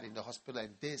we've had in the hospital,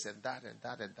 and this and that and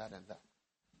that and that and that.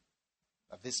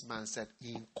 But this man said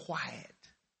he inquired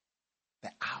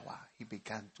the hour he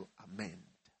began to amend.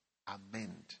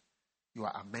 You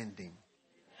are amending.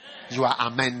 You are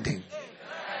amending.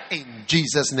 In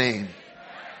Jesus' name.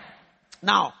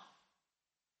 Now,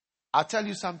 I'll tell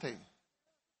you something.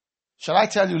 Shall I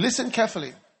tell you? Listen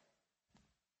carefully.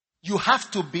 You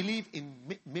have to believe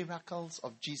in miracles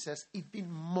of Jesus even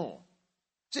more.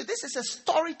 See, this is a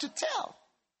story to tell.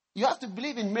 You have to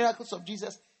believe in miracles of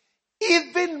Jesus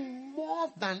Even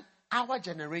more than our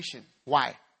generation.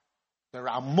 Why? There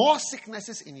are more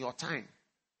sicknesses in your time.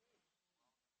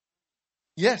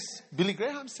 Yes, Billy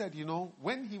Graham said,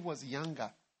 when he was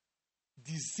younger,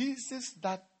 diseases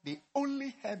that they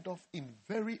only heard of in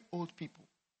very old people.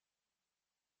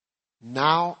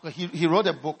 Now, he wrote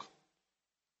a book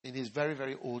in his very,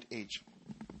 very old age.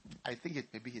 I think it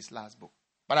may be his last book.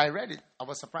 But I read it. I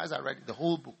was surprised I read it, the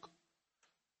whole book.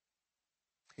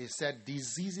 He said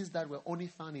diseases that were only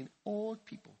found in old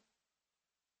people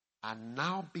are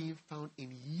now being found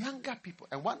in younger people.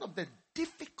 And one of the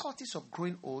difficulties of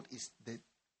growing old is the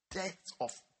death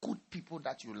of good people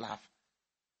that you love.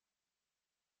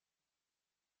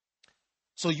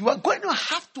 So you are going to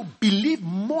have to believe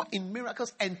more in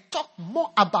miracles and talk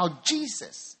more about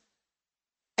Jesus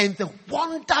and the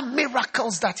wonder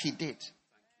miracles that he did.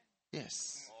 Yes.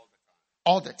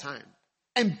 All the time.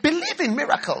 And believe in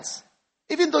miracles.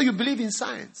 Even though you believe in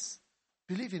science,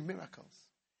 believe in miracles.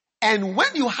 And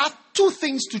when you have two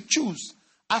things to choose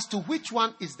as to which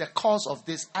one is the cause of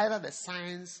this, either the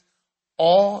science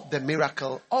or the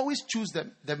miracle, always choose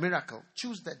the miracle.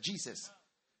 Choose the Jesus.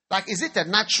 Like, is it a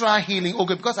natural healing?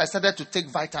 Okay, because I started to take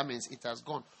vitamins, it has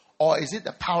gone. Or is it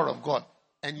the power of God?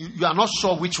 And you are not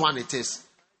sure which one it is.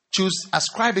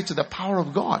 Ascribe it to the power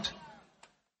of God.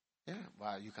 Yeah,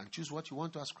 well, you can choose what you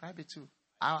want to ascribe it to.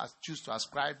 I choose to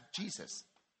ascribe Jesus.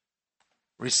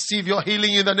 Receive your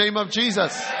healing in the name of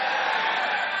Jesus.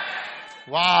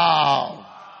 Wow.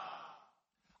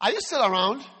 Are you still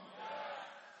around?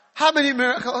 How many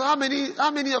miracles, how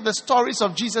many of the stories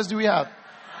of Jesus do we have?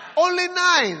 Only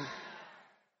 9.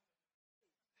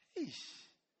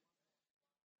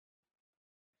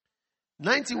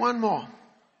 91 more.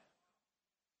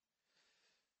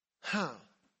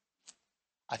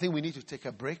 I think we need to take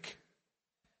a break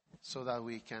so that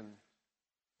we can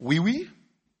wee-wee.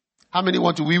 How many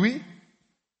want to wee-wee?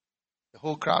 The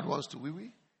whole crowd wants to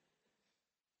wee-wee.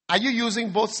 Are you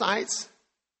using both sides?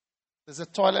 There's a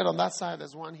toilet on that side.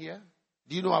 There's one here.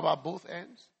 Do you know about both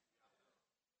ends?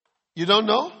 You don't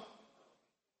know?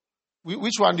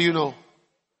 Which one do you know?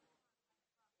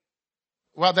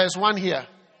 Well, there's one here.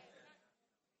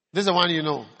 This is the one you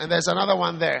know. And there's another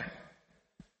one there.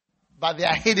 But they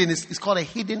are hidden. It's called a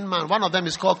hidden man. One of them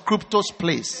is called Crypto's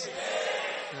Place.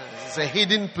 It's a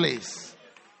hidden place.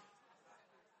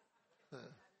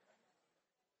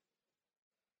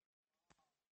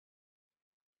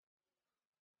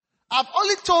 I've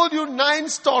only told you 9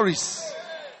 stories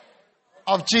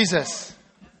of Jesus.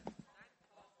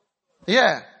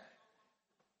 Yeah.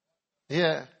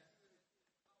 Yeah.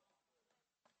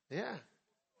 Yeah.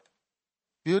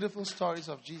 Beautiful stories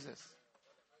of Jesus.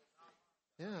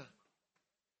 Yeah.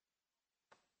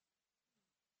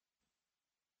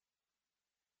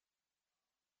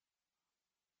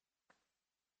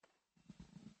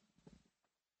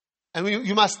 And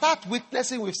you must start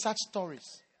witnessing with such stories.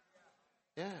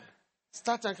 Yeah.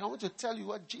 Start, and I want to tell you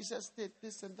what Jesus did,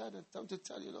 this and that, and I want to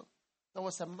tell you, there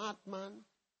was a madman.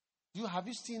 Have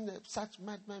you seen such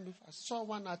madman before? I saw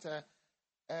one at a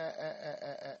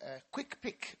Quick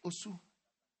Pick, Osu.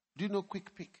 Do you know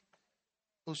Quick Pick?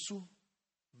 Osu.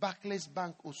 Barclays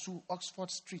Bank, Osu,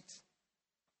 Oxford Street.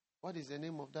 What is the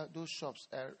name of those shops?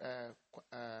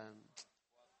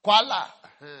 Kuala.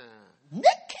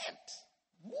 Naked.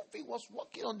 Movie was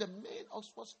walking on the main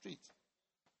Oxford Street.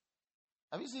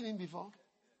 Have you seen him before?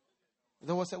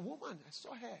 There was a woman. I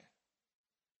saw her.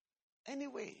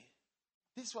 Anyway,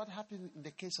 this is what happened in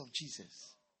the case of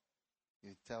Jesus.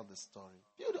 You tell the story.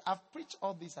 I've preached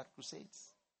all these at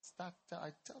crusades.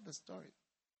 I tell the story.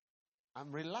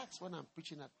 I'm relaxed when I'm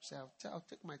preaching at crusade. I'll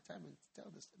take my time and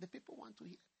tell the story. The people want to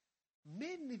hear.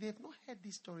 Mainly, they've not heard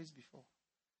these stories before.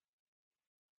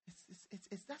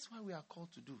 That's what we are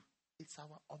called to do. It's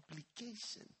our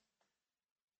obligation.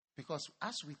 Because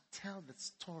as we tell the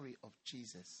story of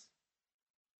Jesus,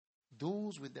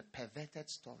 those with the perverted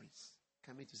stories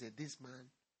coming to say, this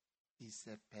man is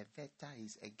a perverter,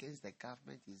 he's against the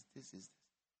government, he's this.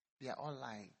 They are all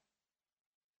lying.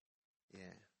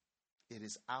 Yeah. It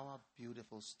is our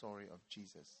beautiful story of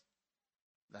Jesus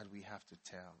that we have to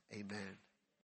tell. Amen.